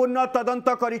त्रुटिपूर्ण तदंत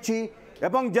करिछि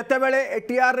एवं जेतेबेले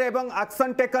एटीआर एवं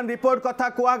एक्शन टेकन रिपोर्ट कथा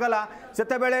कुआगला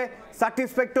सेतेबेले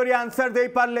सैटिस्फैक्टरी आंसर दे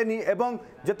पारलेनी एवं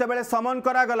जेतेबेले समन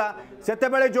करागला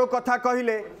सेतेबेले जो कथा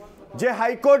कहिले जे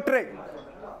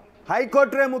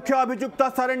हाईकोर्ट रे मुख्य अभियुक्त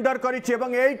सरेंडर करिछि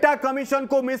एवं एटा कमिशन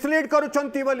को मिसलीड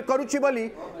करुछि बोली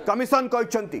कमिशन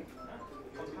कहिसंती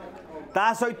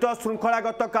ता सहित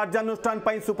श्रृंखलागत कार्यानुष्ठान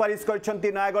पई सुपारिश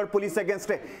करिसंती नयागढ़ पुलिस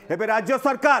एगेंस्ट एबे राज्य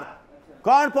सरकार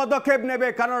कौन पदक्षेप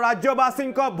नेबे कारण राज्यवासी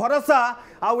भरोसा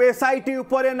आउ एसआईटी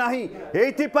उपरे नाही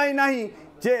एइथिपई नाही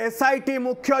जे एसआईटी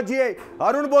मुख्य जी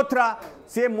अरुण बोथरा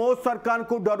से मो सरकार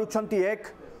को डरुछंती एक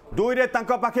दुई रे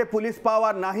तांको पाखे पुलिस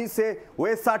पावर नाही से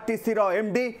ओएसआरटीसी रो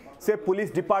एमडी से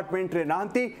पुलिस डिपार्टमेंट रे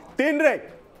नांती तीन रे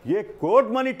ये कोर्ट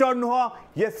मॉनिटर नुह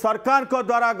ये सरकार को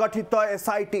द्वारा गठित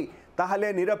एसआईटी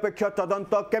ताहले निरपेक्ष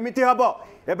तदंत केमिति हबो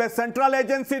एबे सेंट्रल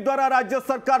एजेंसी द्वारा राज्य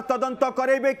सरकार तदंत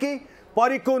करेबे कि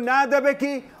परी को न्याय देबे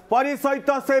कि परी सहित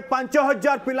से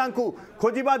 5000 पिला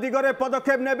खोजा दिगरे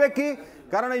पदक्षेप नेबे कि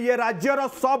कारण ये राज्यर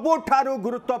सबुठारु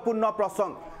गुरुत्वपूर्ण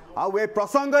प्रसंग आउ ए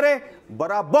प्रसंग रे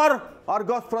बराबर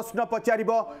अर्गस प्रश्न पचार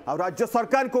राज्य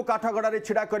सरकार को काठगड़ा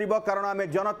छिड़ा कर कारण आम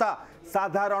जनता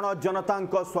साधारण जनता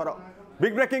स्वर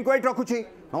बिग ब्रेकिंग को रखुची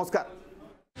नमस्कार।